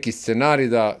neki scenarij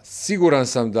da siguran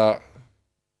sam da,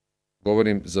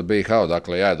 govorim za BiH,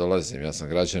 odakle ja dolazim, ja sam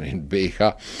građanin BiH,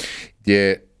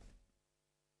 gdje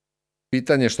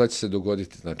pitanje šta će se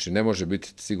dogoditi, znači ne može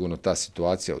biti sigurno ta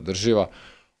situacija održiva,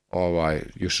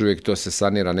 još uvijek to se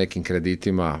sanira nekim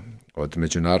kreditima od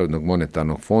Međunarodnog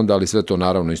monetarnog fonda, ali sve to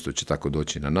naravno isto će tako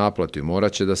doći na naplatu i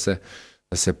morat će da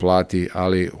se plati,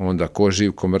 ali onda ko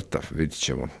živ, ko mrtav, vidit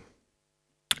ćemo.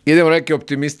 Idemo neke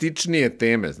optimističnije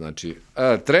teme, znači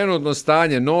trenutno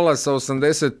stanje 0 sa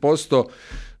 80%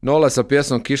 Nola sa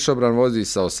pjesmom Kišobran vodi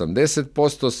sa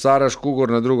 80%, Sara Škugor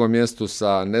na drugom mjestu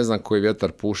sa Ne znam koji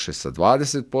vjetar puše sa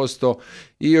 20%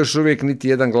 i još uvijek niti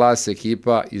jedan glas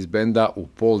ekipa iz benda u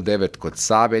 8:30 kod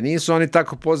Sabe. Nisu oni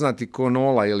tako poznati ko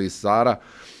Nola ili Sara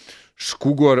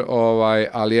Škugor,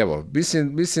 ali evo,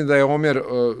 mislim da je omjer,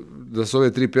 da su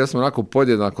ove 3 pjesme onako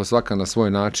podjednako svaka na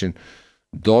svoj način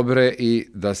dobre i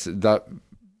da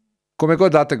kome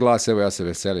god date glas, evo ja se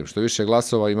veselim. Što više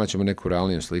glasova imat ćemo neku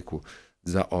realniju sliku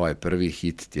za ovaj prvi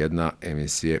hit tjedna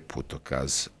emisije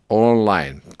Putokaz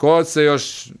online. Ko se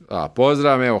još,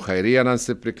 pozdrav, evo Hajrija nam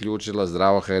se priključila,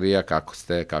 zdravo Hajrija, kako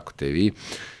ste, kako te vi?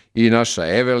 I naša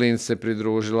Evelin se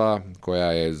pridružila,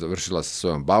 koja je završila sa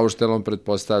svojom bauštelom,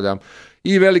 pretpostavljam.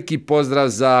 I veliki pozdrav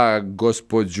za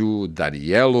gospođu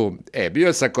Danijelu.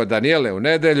 Bio sam kod Danijele u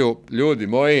nedjelju, ljudi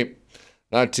moji,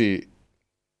 znači,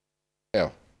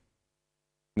 evo,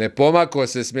 ne pomako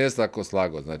se s mjesta ko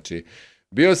slago, znači,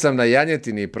 bio sam na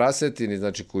janjetini i prasetini,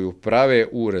 znači, koju prave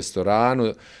u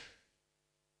restoranu,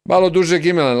 malo dužeg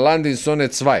imena, Landin Sone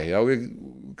Cvaj, ja uvijek,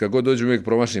 kad god dođem uvijek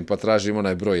promašim pa tražim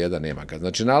onaj broj 1, nema ga.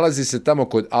 Znači, nalazi se tamo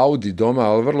kod Audi doma,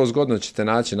 ali vrlo zgodno ćete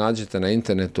nađete na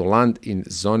internetu Land in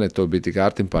Zone, to biti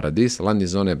Garten Paradis, Land in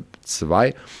Zone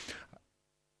Cvaj.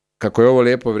 Kako je ovo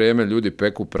lijepo vrijeme, ljudi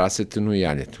peku prasetinu i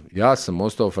janjetinu. Ja sam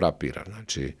ostao frapiran,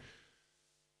 znači,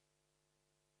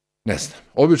 ne znam.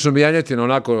 Obično mi janjetina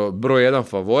onako broj 1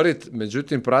 favorit,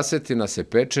 međutim prasetina se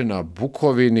peče na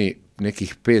Bukovini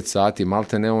nekih 5 sati,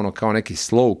 malte ne ono kao neki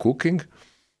slow cooking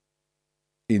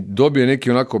i dobije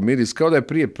neki onako miris kao da je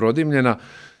prije prodimljena.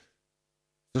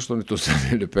 Zašto oni to sad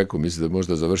ne peku? Mislim da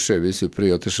možda završio emisiju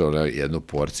prije otišao na jednu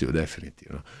porciju,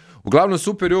 definitivno. Uglavnom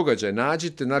super ugađaj,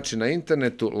 nađite znači na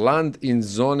internetu Land in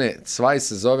Zone Cvaj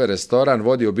se zove restoran,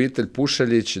 vodi obitelj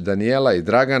Pušeljić, Danijela i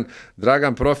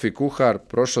Dragan profi kuhar,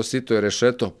 prošao sito i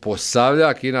rešeto,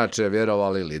 Posavljak, inače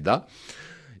vjerovali li da.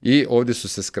 I ovdje su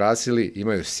se skrasili,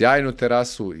 imaju sjajnu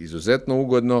terasu, izuzetno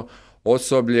ugodno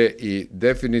osoblje i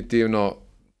definitivno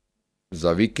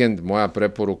za vikend moja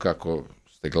preporuka ako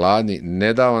ste gladni,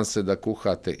 ne da vam se da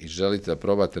kuhate i želite da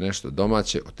probate nešto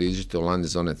domaće, otiđite u Land in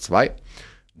Zone Cvaj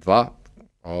 2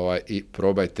 i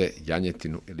probajte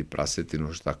janjetinu ili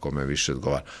prasetinu, šta kome više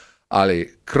odgovara.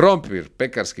 Ali krompir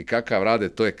pekarski kakav rade,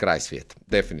 to je kraj svijeta.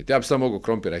 Definitivno. Ja bi samo mogu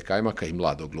krompira i kajmaka i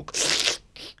mladog luka.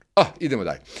 Idemo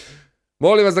dalje.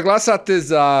 Molim vas da glasate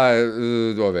za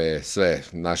ove sve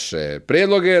naše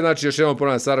prijedloge. Znači, još jednom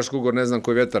ponavljam, Sara Škugor, Ne znam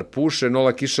koji vjetar puše,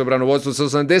 Nola Kišobran u vodstvu sa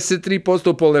 83%,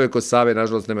 u 8:30 kod Save,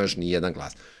 nažalost nema još ni jedan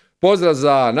glas. Pozdrav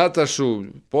za Natašu,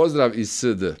 pozdrav iz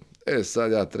SD.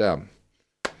 Sad ja trebam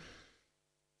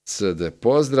SD,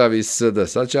 pozdrav iz SD,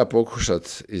 sad ću ja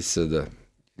pokušat iz SD,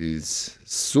 iz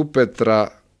Supetra,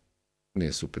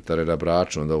 nije Supetar, je na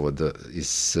Braču, onda ovo D, iz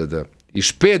SD, iz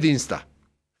Špedinsta,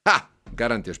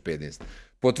 garant je Špedinsta.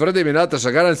 Potvrdi mi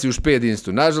Nataša, garant si u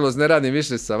Špedinstu. Nažalost, ne radim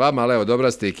više sa vama, ali evo,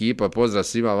 dobra ste ekipa, pozdrav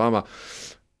svima vama.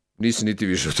 Nisi niti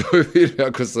više u toj firmi,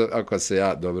 ako se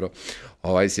ja dobro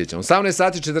sjećam. 18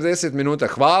 sati 40 minuta.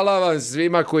 Hvala vam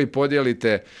svima koji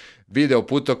podijelite video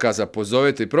Putokaza,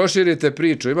 pozovete i proširite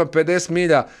priču. Ima 50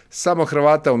 milja samo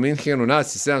Hrvata u Minhenu,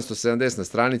 nas je 770 na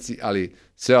stranici, ali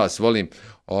sve vas volim.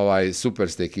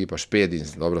 Super ste ekipa,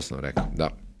 Špedinst, dobro sam rekao, da.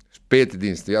 Špet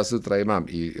dinst, ja sutra imam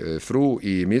i Fru,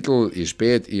 i Mitl, i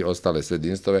Špet, i ostale sve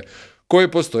dinstove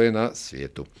koje postoje na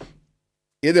svijetu.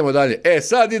 Idemo dalje.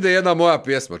 Sad ide jedna moja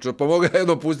pjesma, pa mogu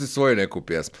jednom pustiti svoju neku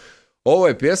pjesmu. Ovo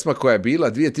je pjesma koja je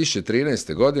bila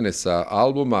 2013. godine sa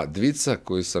albuma Dvica,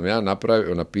 koju sam ja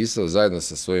napisao zajedno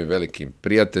sa svojim velikim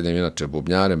prijateljem, inače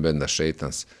bubnjarem benda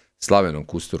Šeitans, Slavenom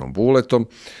Kusturom Buletom.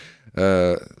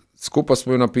 Skupa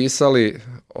smo ju napisali,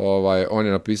 on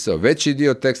je napisao veći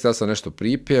dio teksta, ja sam nešto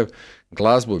pripjev,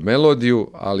 glazbu i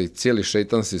melodiju, ali cijeli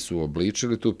Šeitansi su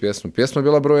obličili tu pjesmu. Pjesma je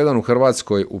bila broj 1 u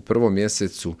Hrvatskoj u prvom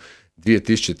mjesecu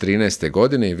 2013.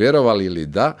 godine i vjerovali li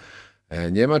da,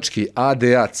 njemački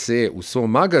ADAC u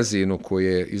svom magazinu koji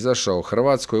je izašao u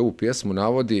Hrvatskoj ovu pjesmu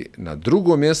navodi na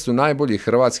drugom mjestu najboljih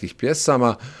hrvatskih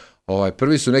pjesama.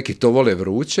 Prvi su neki To vole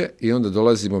vruće i onda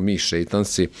dolazimo mi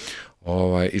Šeitansi.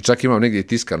 I čak imam negdje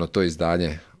tiskano to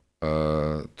izdanje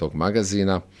tog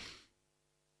magazina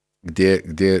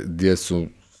gdje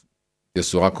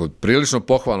su ovako prilično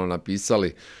pohvalno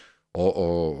napisali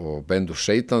o bendu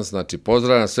Šeitans. Znači,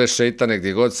 pozdravljam sve šeitane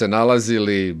gdje god se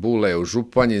nalazili, Bule u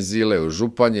Županji, Zile u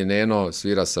Županji, Neno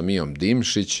svira sa Mijom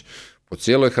Dimšić po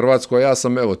cijeloj Hrvatskoj, ja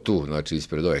sam evo tu, znači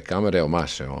ispred ove kamere, evo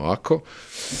mašem ovako.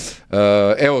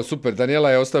 Evo, super,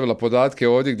 Daniela je ostavila podatke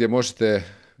ovdje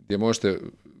gdje možete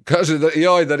kaže da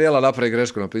joj, Daniela napravi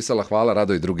grešku, napisala hvala,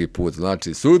 rado i drugi put.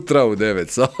 Znači, sutra u 9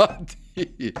 sati.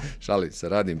 Šalim se,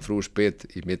 radim Fruš 5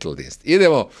 i Mitteldinst.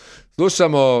 Idemo,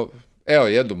 slušamo, Evo,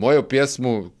 jednu moju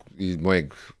pjesmu i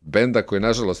mojeg benda koji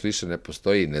nažalost više ne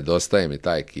postoji, nedostaje mi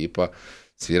ta ekipa.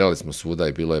 Svirali smo svuda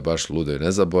i bilo je baš ludo i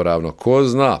nezaboravno. Ko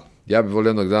zna, ja bih volio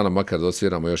jednog dana makar da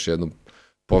osviramo još jednu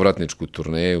povratničku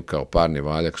turneju kao parni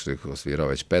valjak što je osvirao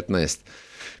već 15.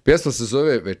 Pjesma se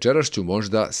zove Večeras ću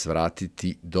možda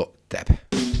svratiti do tebe.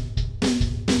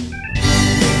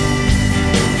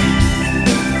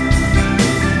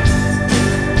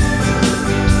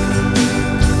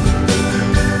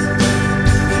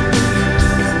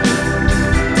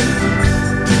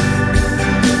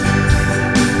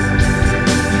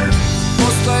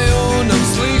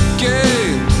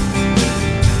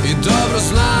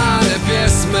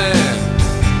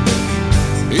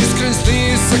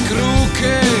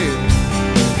 Ruke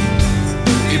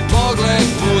i pogled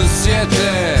pun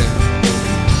sjete,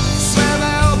 sve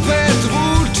me opet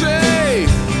vuče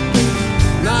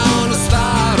na ono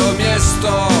staro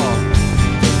mjesto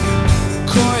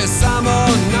koje samo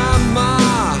nama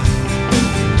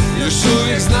još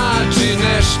uvijek znači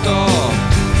nešto.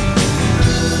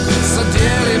 Sad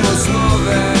dijelimo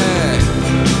snove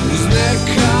uz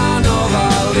neka nova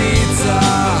lica,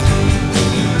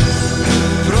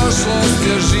 prošlost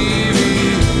je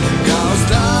živi kao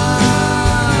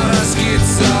stara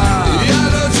skica. Ja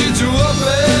doći ću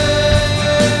opet,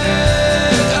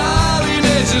 ali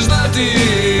nećeš znati.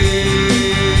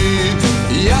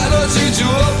 Ja doći ću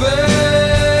opet,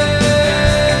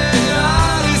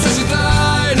 ali sad si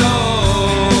tajno,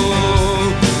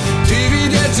 ti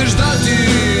vidjet ćeš da ti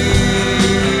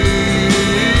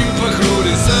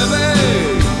pohruni sebe,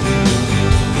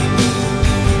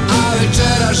 a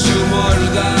večeras ću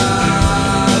možda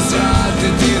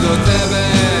svratiti do tebe.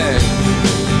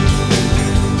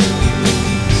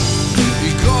 I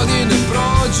godine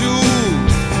prođu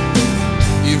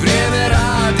i vrijeme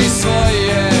radi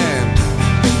svoje,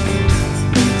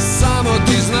 samo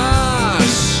ti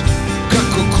znaš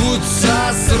kako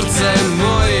kuca srce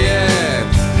moje.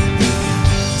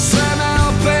 Sve me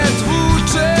opet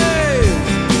vuče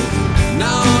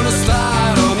na ono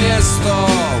staro mjesto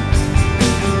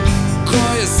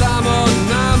koje samo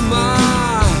nama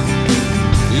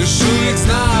još uvijek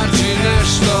znači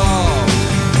nešto.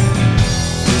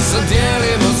 Sad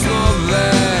dijelimo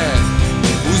snove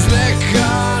uz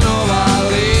neka nova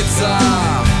lica,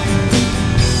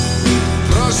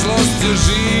 prošlost je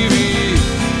živi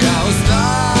kao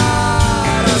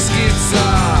stara skica.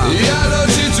 Ja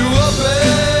doći ću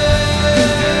opet,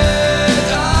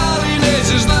 ali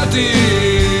nećeš znati.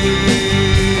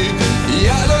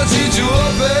 Ja doći ću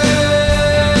opet,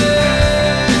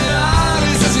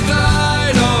 ali sad si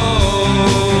tajno,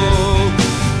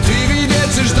 ti vidjet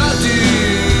ćeš da ti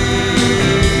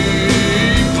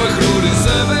pohruni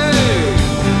sebe,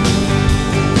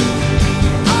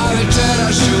 a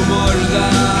večeras ću možda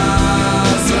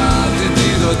svratiti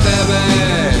do tebe.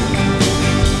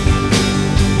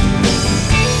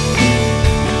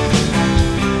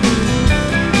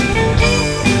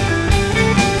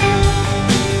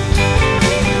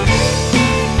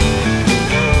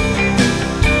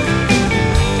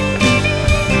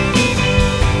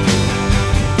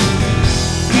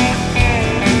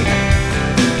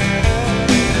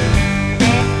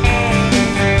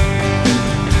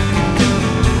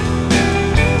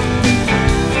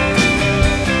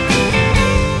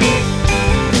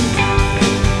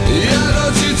 Ja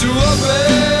doći ću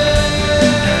opet,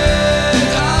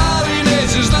 ali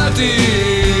nećeš znati.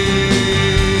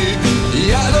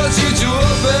 Ja doći ću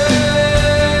opet,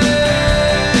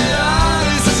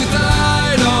 ali sad si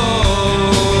tajno,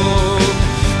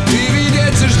 ti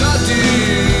vidjet ćeš da ti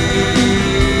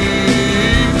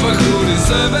pohruni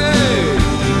sebe,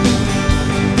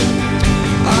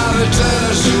 a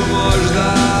večeras ću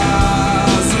možda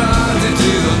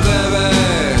svratiti do tebe.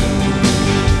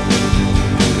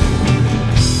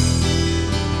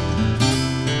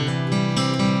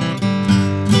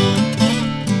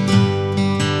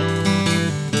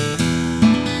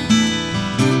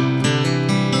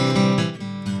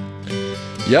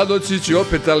 Ja doći ću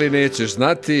opet, ali nećeš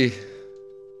znati.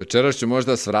 Večeras ću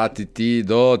možda svratiti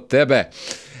do tebe.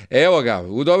 Evo ga,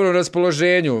 u dobrom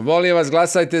raspoloženju. Molim vas,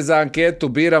 glasajte za anketu.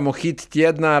 Biramo hit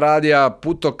tjedna radija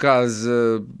Putokaz.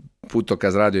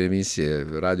 Putokaz radio emisije,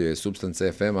 radio je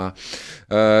Supstance FM-a.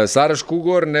 Sara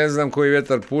Škugor, ne znam koji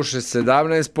vjetar puše,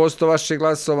 17% vaših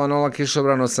glasova, Nola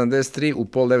Kišobran 83, u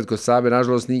 8:30 kod Sabe,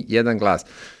 nažalost, ni jedan glas.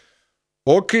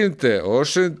 Okinite,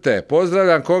 ošinite,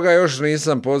 pozdravljam koga još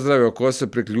nisam pozdravio, ko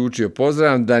se priključio,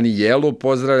 pozdravljam Danijelu,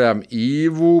 pozdravljam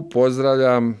Ivu,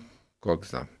 pozdravljam, kog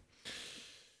znam.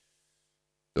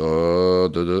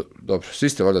 Dobro, svi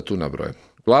ste valjda tu na broju.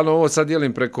 Uglavnom ovo sad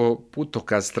dijelim preko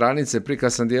putokaz stranice, prije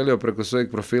kad sam dijelio preko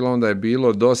svojeg profila, onda je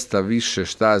bilo dosta više,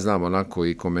 šta ja znam, onako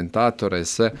i komentatora i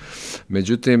sve.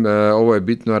 Međutim, ovo je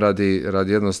bitno radi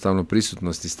jednostavno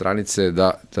prisutnosti stranice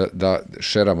da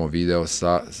šeramo video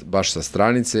baš sa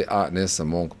stranice, a ne sa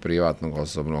mog privatnog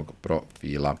osobnog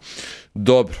profila.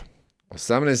 Dobro,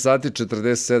 18 sati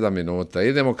 47 minuta.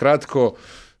 Idemo kratko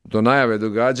do najave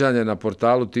događanja na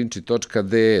portalu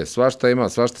tinči.de. Svašta ima,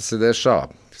 svašta se dešava.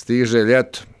 Stiže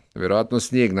ljeto, vjerojatno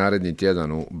snijeg naredni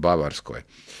tjedan u Bavarskoj.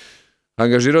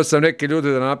 Angažirao sam neke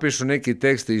ljude da napišu neki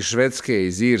tekste iz Švedske,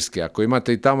 iz Irske. Ako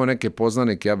imate i tamo neke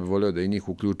poznanike, ja bih volio da i njih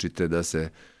uključite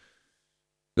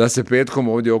da se petkom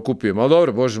ovdje okupimo. Ali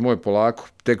dobro, Bože moj, polako,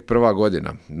 tek prva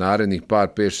godina. Narednih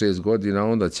 5-6 godina,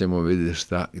 onda ćemo vidjeti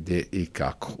šta, gdje i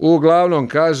kako. Uglavnom,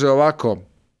 kaže ovako,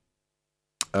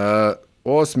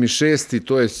 8.6.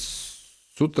 to je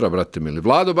sutra, brate mili.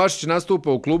 Vlado Bašić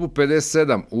nastupa u klubu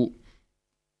 57 u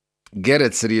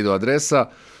Gerecridu, adresa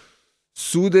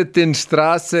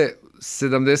Sudetenstrasse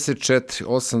 74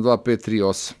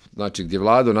 82538. Znači gdje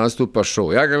Vlado nastupa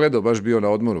show. Ja ga gledao, baš bio na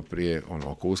odmoru prije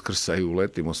oko Uskrsa i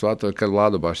uletimo sva, to je kad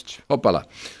Vlado Bašić. Opala,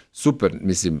 super,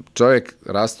 mislim, čovjek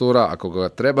rastura, ako ga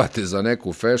trebate za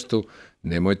neku feštu,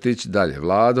 nemojte ići dalje.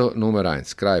 Vlado, numer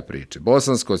 1, kraj priče.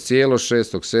 Bosansko cijelo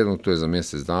 6.7. to je za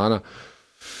mjesec dana.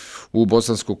 U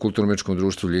Bosanskom kulturno-umjetničkom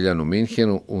društvu Ljiljanu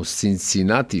Minhenu, u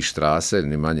Cincinnati Strasse,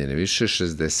 ni manje ni više,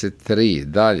 63.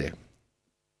 Dalje.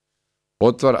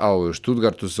 U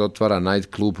Stuttgartu se otvara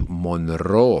night club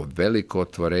Monroe, veliko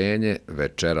otvorenje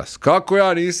večeras. Kako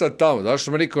ja nisam tamo?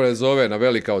 Zašto me niko ne zove na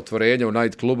velika otvorenja u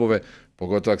night klubove,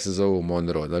 pogotovo ako se zovu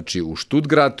Monroe. Znači u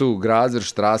Stuttgartu, Grazer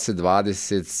Strasse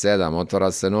 27,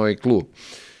 otvara se novi klub.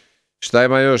 Šta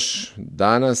ima još?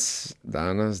 Danas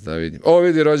da vidim.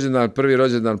 Vidi prvi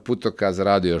rođendan putokaz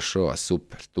radio showa,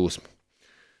 super, tu smo.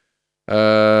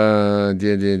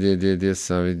 Gdje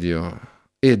sam vidio?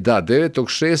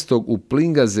 9.6. u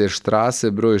Plingaze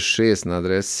Strasse broj 6 na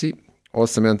adresi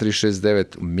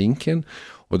 81369 u Minken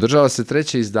održava se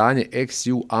treće izdanje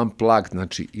XU Unplugged,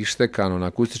 znači ištekano na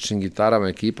akustičnim gitarama,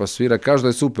 ekipa svira, kaže da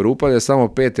je super, upalje samo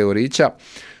 5 eurića.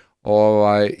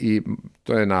 I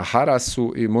to je na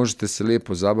Harasu i možete se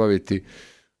lijepo zabaviti.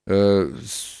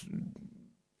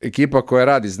 Ekipa koja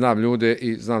radi, znam ljude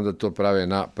i znam da to prave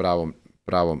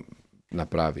na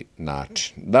pravi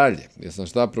način. Dalje, jesam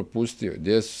šta propustio?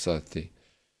 Gdje su sad ti?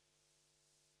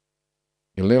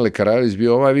 Ili Nele Karajlić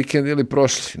bio ovaj vikend ili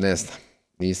prošli? Ne znam,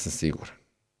 nisam siguran.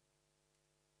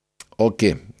 Ok,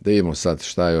 da vidimo sad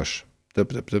šta još.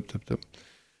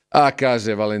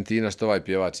 Kaže Valentina što ovaj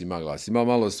pjevač ima glas. Ima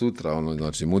malo sutra,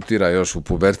 znači mutira još u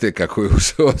puberte kako je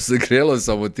ušao se grelo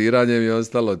sa mutiranjem i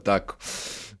ostalo tako.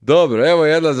 Dobro, evo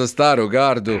jedna za staru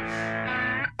gardu.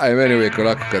 A i meni uvijek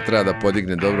onako kad treba da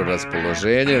podigne dobro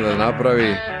raspoloženje, da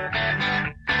napravi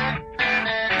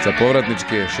sa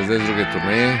povratničke 62.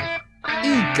 turneje.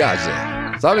 I kaže,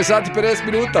 18 sati 50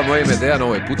 minuta, moje ime Dejan,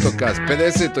 ovo je putokaz,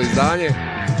 50. izdanje,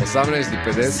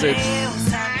 18.50.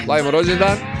 Slavimo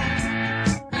rođendan.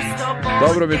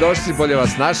 Dobro mi došli, bolje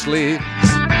vas našli.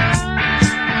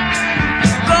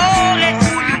 Gore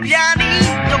u Ljubljani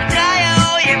dok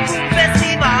trajao je pun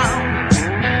festival.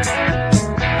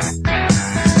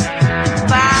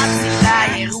 Bacila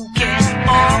je ruke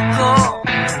oko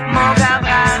moga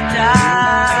vrata.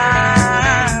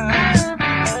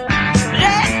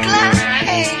 Rekla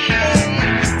hej, hej,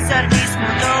 zar nismo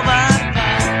dobar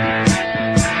par?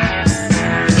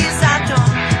 I zato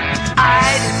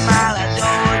ajde mala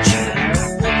dođi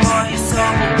u moju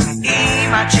sobu i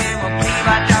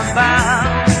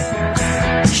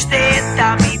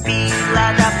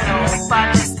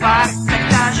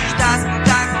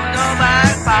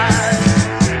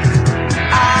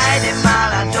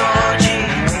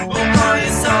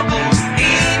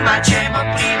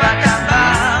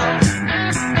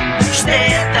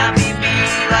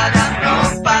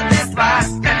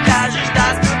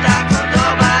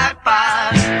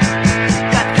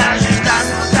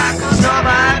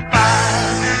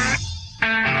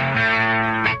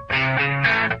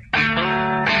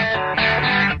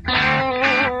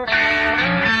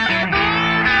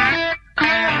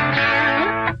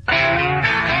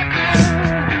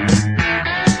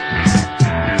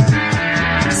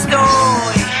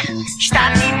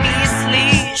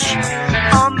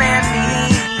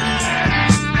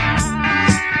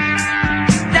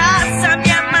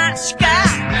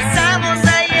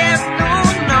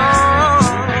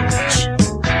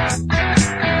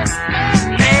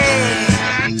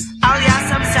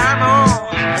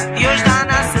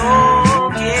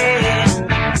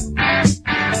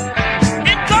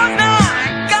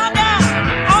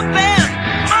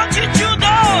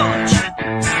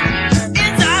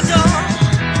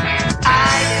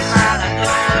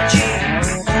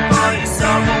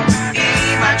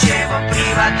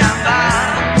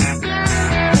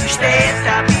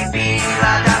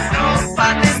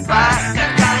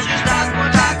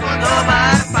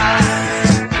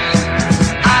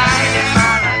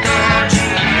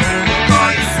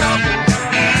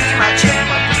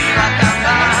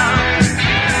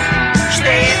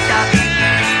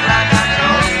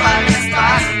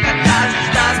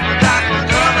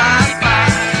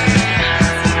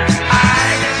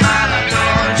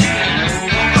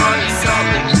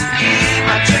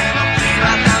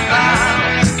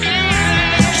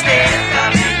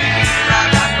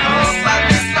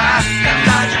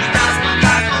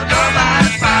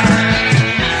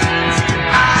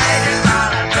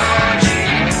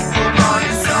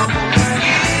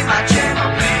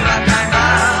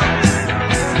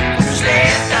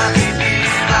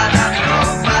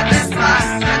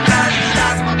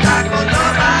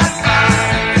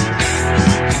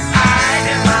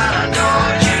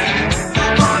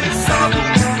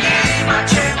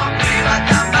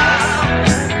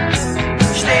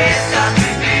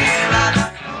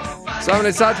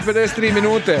 18 sati 53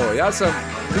 minute, evo, ja sam,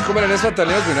 niko mene ne shvata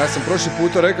ni ozbiljno, ja sam prošli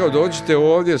puta rekao dođite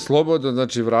ovdje slobodno,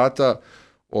 znači vrata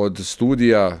od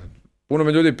studija, puno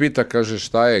me ljudi pita, kaže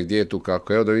šta je, gdje je tu,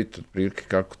 kako, evo da vidite otprilike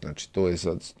kako, znači to je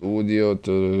sad studio,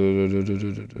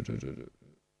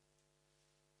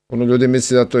 puno ljudi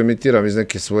misli da to imitiram iz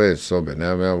neke svoje sobe,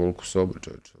 nemam ja veliku sobu,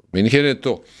 čovječe, Minhen je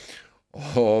to,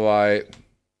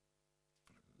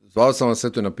 zvao sam vam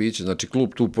sve to na piće, znači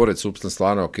klub tu pored Supstans,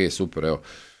 stvarno, ok, super, evo.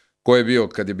 Ko je bio,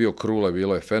 kad je bio Krule,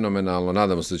 bilo je fenomenalno,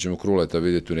 nadamo se da ćemo Kruleta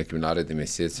vidjeti u nekim narednim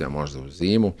mjesecima, možda u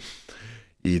zimu,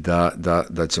 i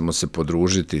da ćemo se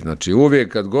podružiti. Znači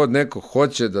uvijek kad god neko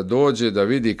hoće da dođe, da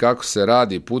vidi kako se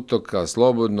radi Putoka,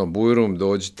 slobodno, Bujrum,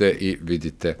 dođite i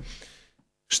vidite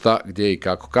šta, gdje i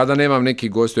kako. Kada nemam neki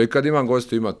gostiju, i kad imam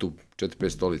gostiju, ima tu 4-5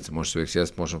 stolice, može se uvijek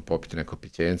sjesti, možemo popiti neko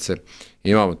pićence.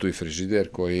 Imamo tu i frižider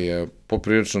koji je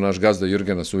poprilično naš gazda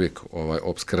Jurgen nas uvijek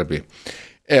opskrbi.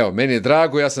 Evo, meni je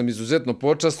drago, ja sam izuzetno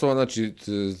počastovan, znači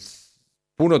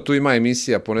puno tu ima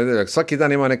emisija ponedjeljak, svaki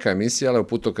dan ima neka emisija, ali u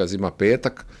Putokaz ima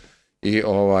petak i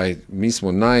mi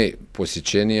smo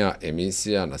najposjećenija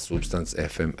emisija na Supstans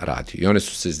FM radiju. I oni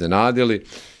su se iznenadili,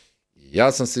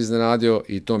 ja sam se iznenadio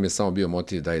i to mi je samo bio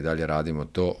motiv da i dalje radimo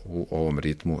to u ovom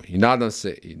ritmu. I nadam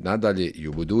se i nadalje i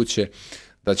u buduće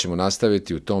da ćemo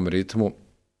nastaviti u tom ritmu,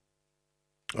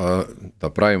 da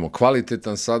pravimo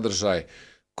kvalitetan sadržaj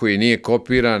koji nije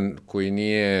kopiran, koji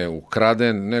nije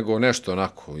ukraden, nego nešto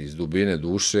onako iz dubine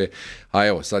duše. A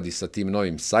evo sad i sa tim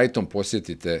novim sajtom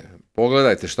posjetite,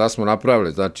 pogledajte šta smo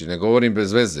napravili, znači ne govorim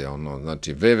bez veze,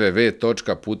 znači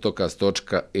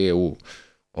www.putokaz.eu.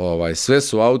 Sve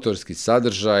su autorski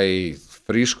sadržaji,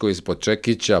 friško ispod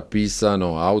čekića,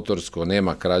 pisano, autorsko,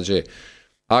 nema krađe.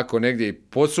 Ako negdje i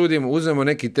posudimo, uzmemo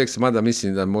neki tekst, mada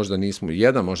mislim da možda nismo,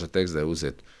 jedan možda tekst da je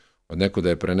uzet od neko da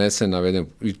je prenesen, naveden,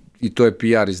 i to je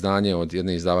PR izdanje od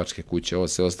jedne izdavačke kuće, ovo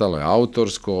sve ostalo je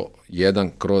autorsko,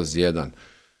 1/1.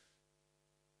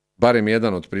 Barem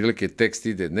jedan otprilike tekst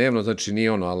ide dnevno, znači nije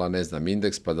ala ne znam,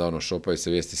 indeks, pa da šopaju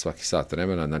se vijesti svaki sat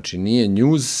vremena, znači nije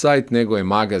news sajt, nego je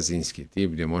magazinski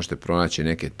tip gdje možete pronaći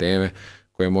neke teme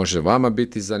koje može vama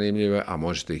biti zanimljive, a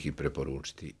možete ih i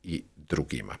preporučiti i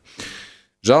drugima.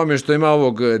 Žao mi je što ima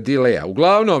ovog delaya.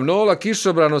 Uglavnom, Nola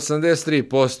Kišobran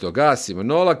 83%, gasimo.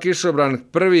 Nola Kišobran,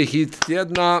 prvi hit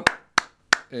tjedna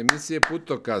emisije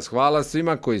Putokaz. Hvala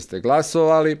svima koji ste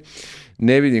glasovali.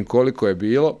 Ne vidim koliko je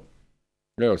bilo.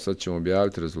 Evo, sad ćemo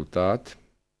objaviti rezultate.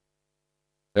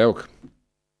 Evo ga.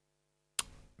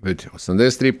 Vidite,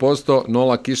 83%,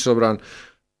 Nola Kišobran,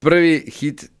 prvi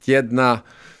hit tjedna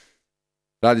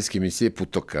radijske emisije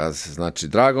Putokaz. Znači,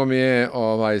 drago mi je,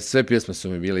 sve pjesme su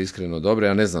mi bile iskreno dobre,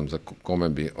 ja ne znam za kome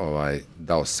bi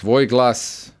dao svoj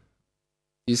glas,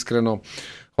 iskreno.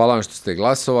 Hvala vam što ste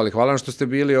glasovali, hvala vam što ste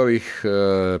bili ovih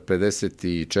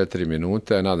 54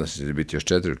 minute, nadam se da će biti još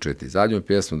 4 čuti zadnju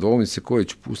pjesmu, dvoumim se koju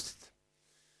ću pustiti.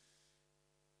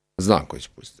 Znam koju ću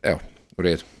pustiti, evo, u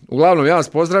redu. Uglavnom, ja vas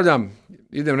pozdravljam,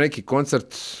 idem na neki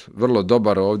koncert, vrlo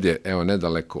dobar ovdje, evo,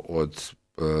 nedaleko od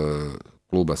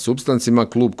kluba Supstans, ima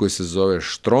klub koji se zove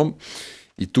Štrom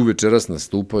i tu večeras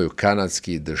nastupaju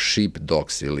kanadski The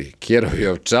Sheepdogs ili Kjerovi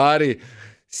ovčari,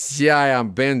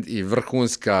 sjajan bend i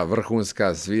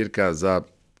vrhunska svirka za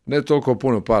ne toliko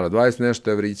puno para, 20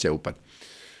 nešto evrića upad.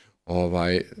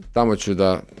 Tamo ću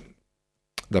da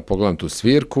pogledam tu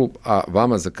svirku, a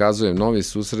vama zakazujem novi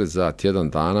susret za tjedan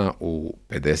dana u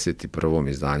 51.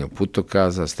 izdanju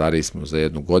Putokaza, stariji smo za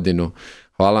 1 godinu.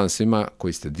 Hvala vam svima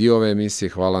koji ste dio ove emisije,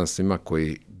 hvala vam svima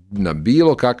koji na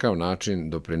bilo kakav način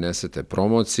doprinesete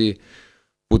promociji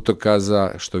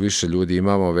Putokaza. Što više ljudi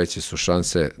imamo, veće su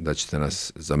šanse da ćete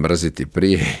nas zamrziti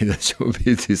prije i da ćemo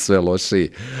biti sve lošiji.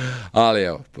 Ali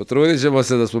evo, potrudit ćemo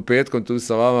se da smo petkom tu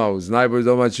sa vama uz najbolju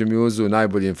domaću mjuzu,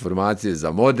 najbolje informacije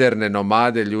za moderne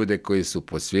nomade, ljude koji su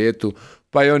po svijetu,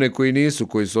 pa i one koji nisu,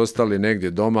 koji su ostali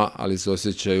negdje doma, ali se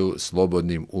osjećaju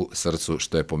slobodnim u srcu,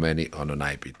 što je po meni ono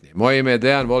najbitnije. Moje ime je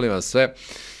Dejan, volim vas sve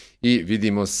i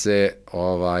vidimo se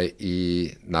i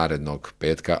narednog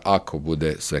petka, ako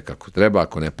bude sve kako treba,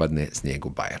 ako ne padne snijeg u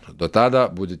Bajernu. Do tada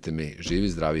budite mi živi,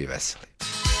 zdravi i veseli.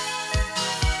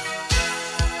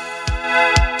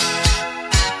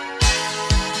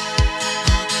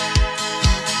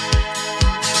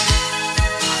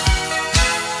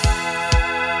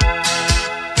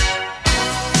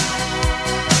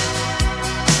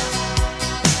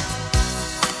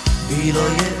 Bilo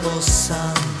je 8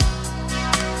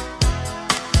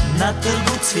 na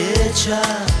trgu cvijeća,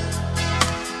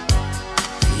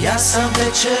 ja sam te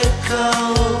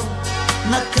čekao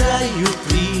na kraju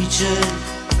priče.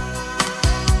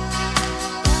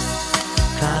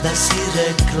 Kada si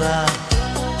rekla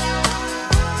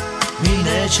mi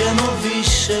nećemo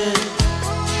više.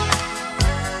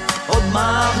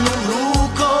 Odmahnu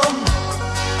rukom,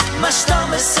 ma šta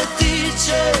me se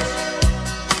tiče,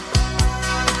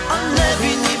 a ne bi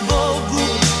ni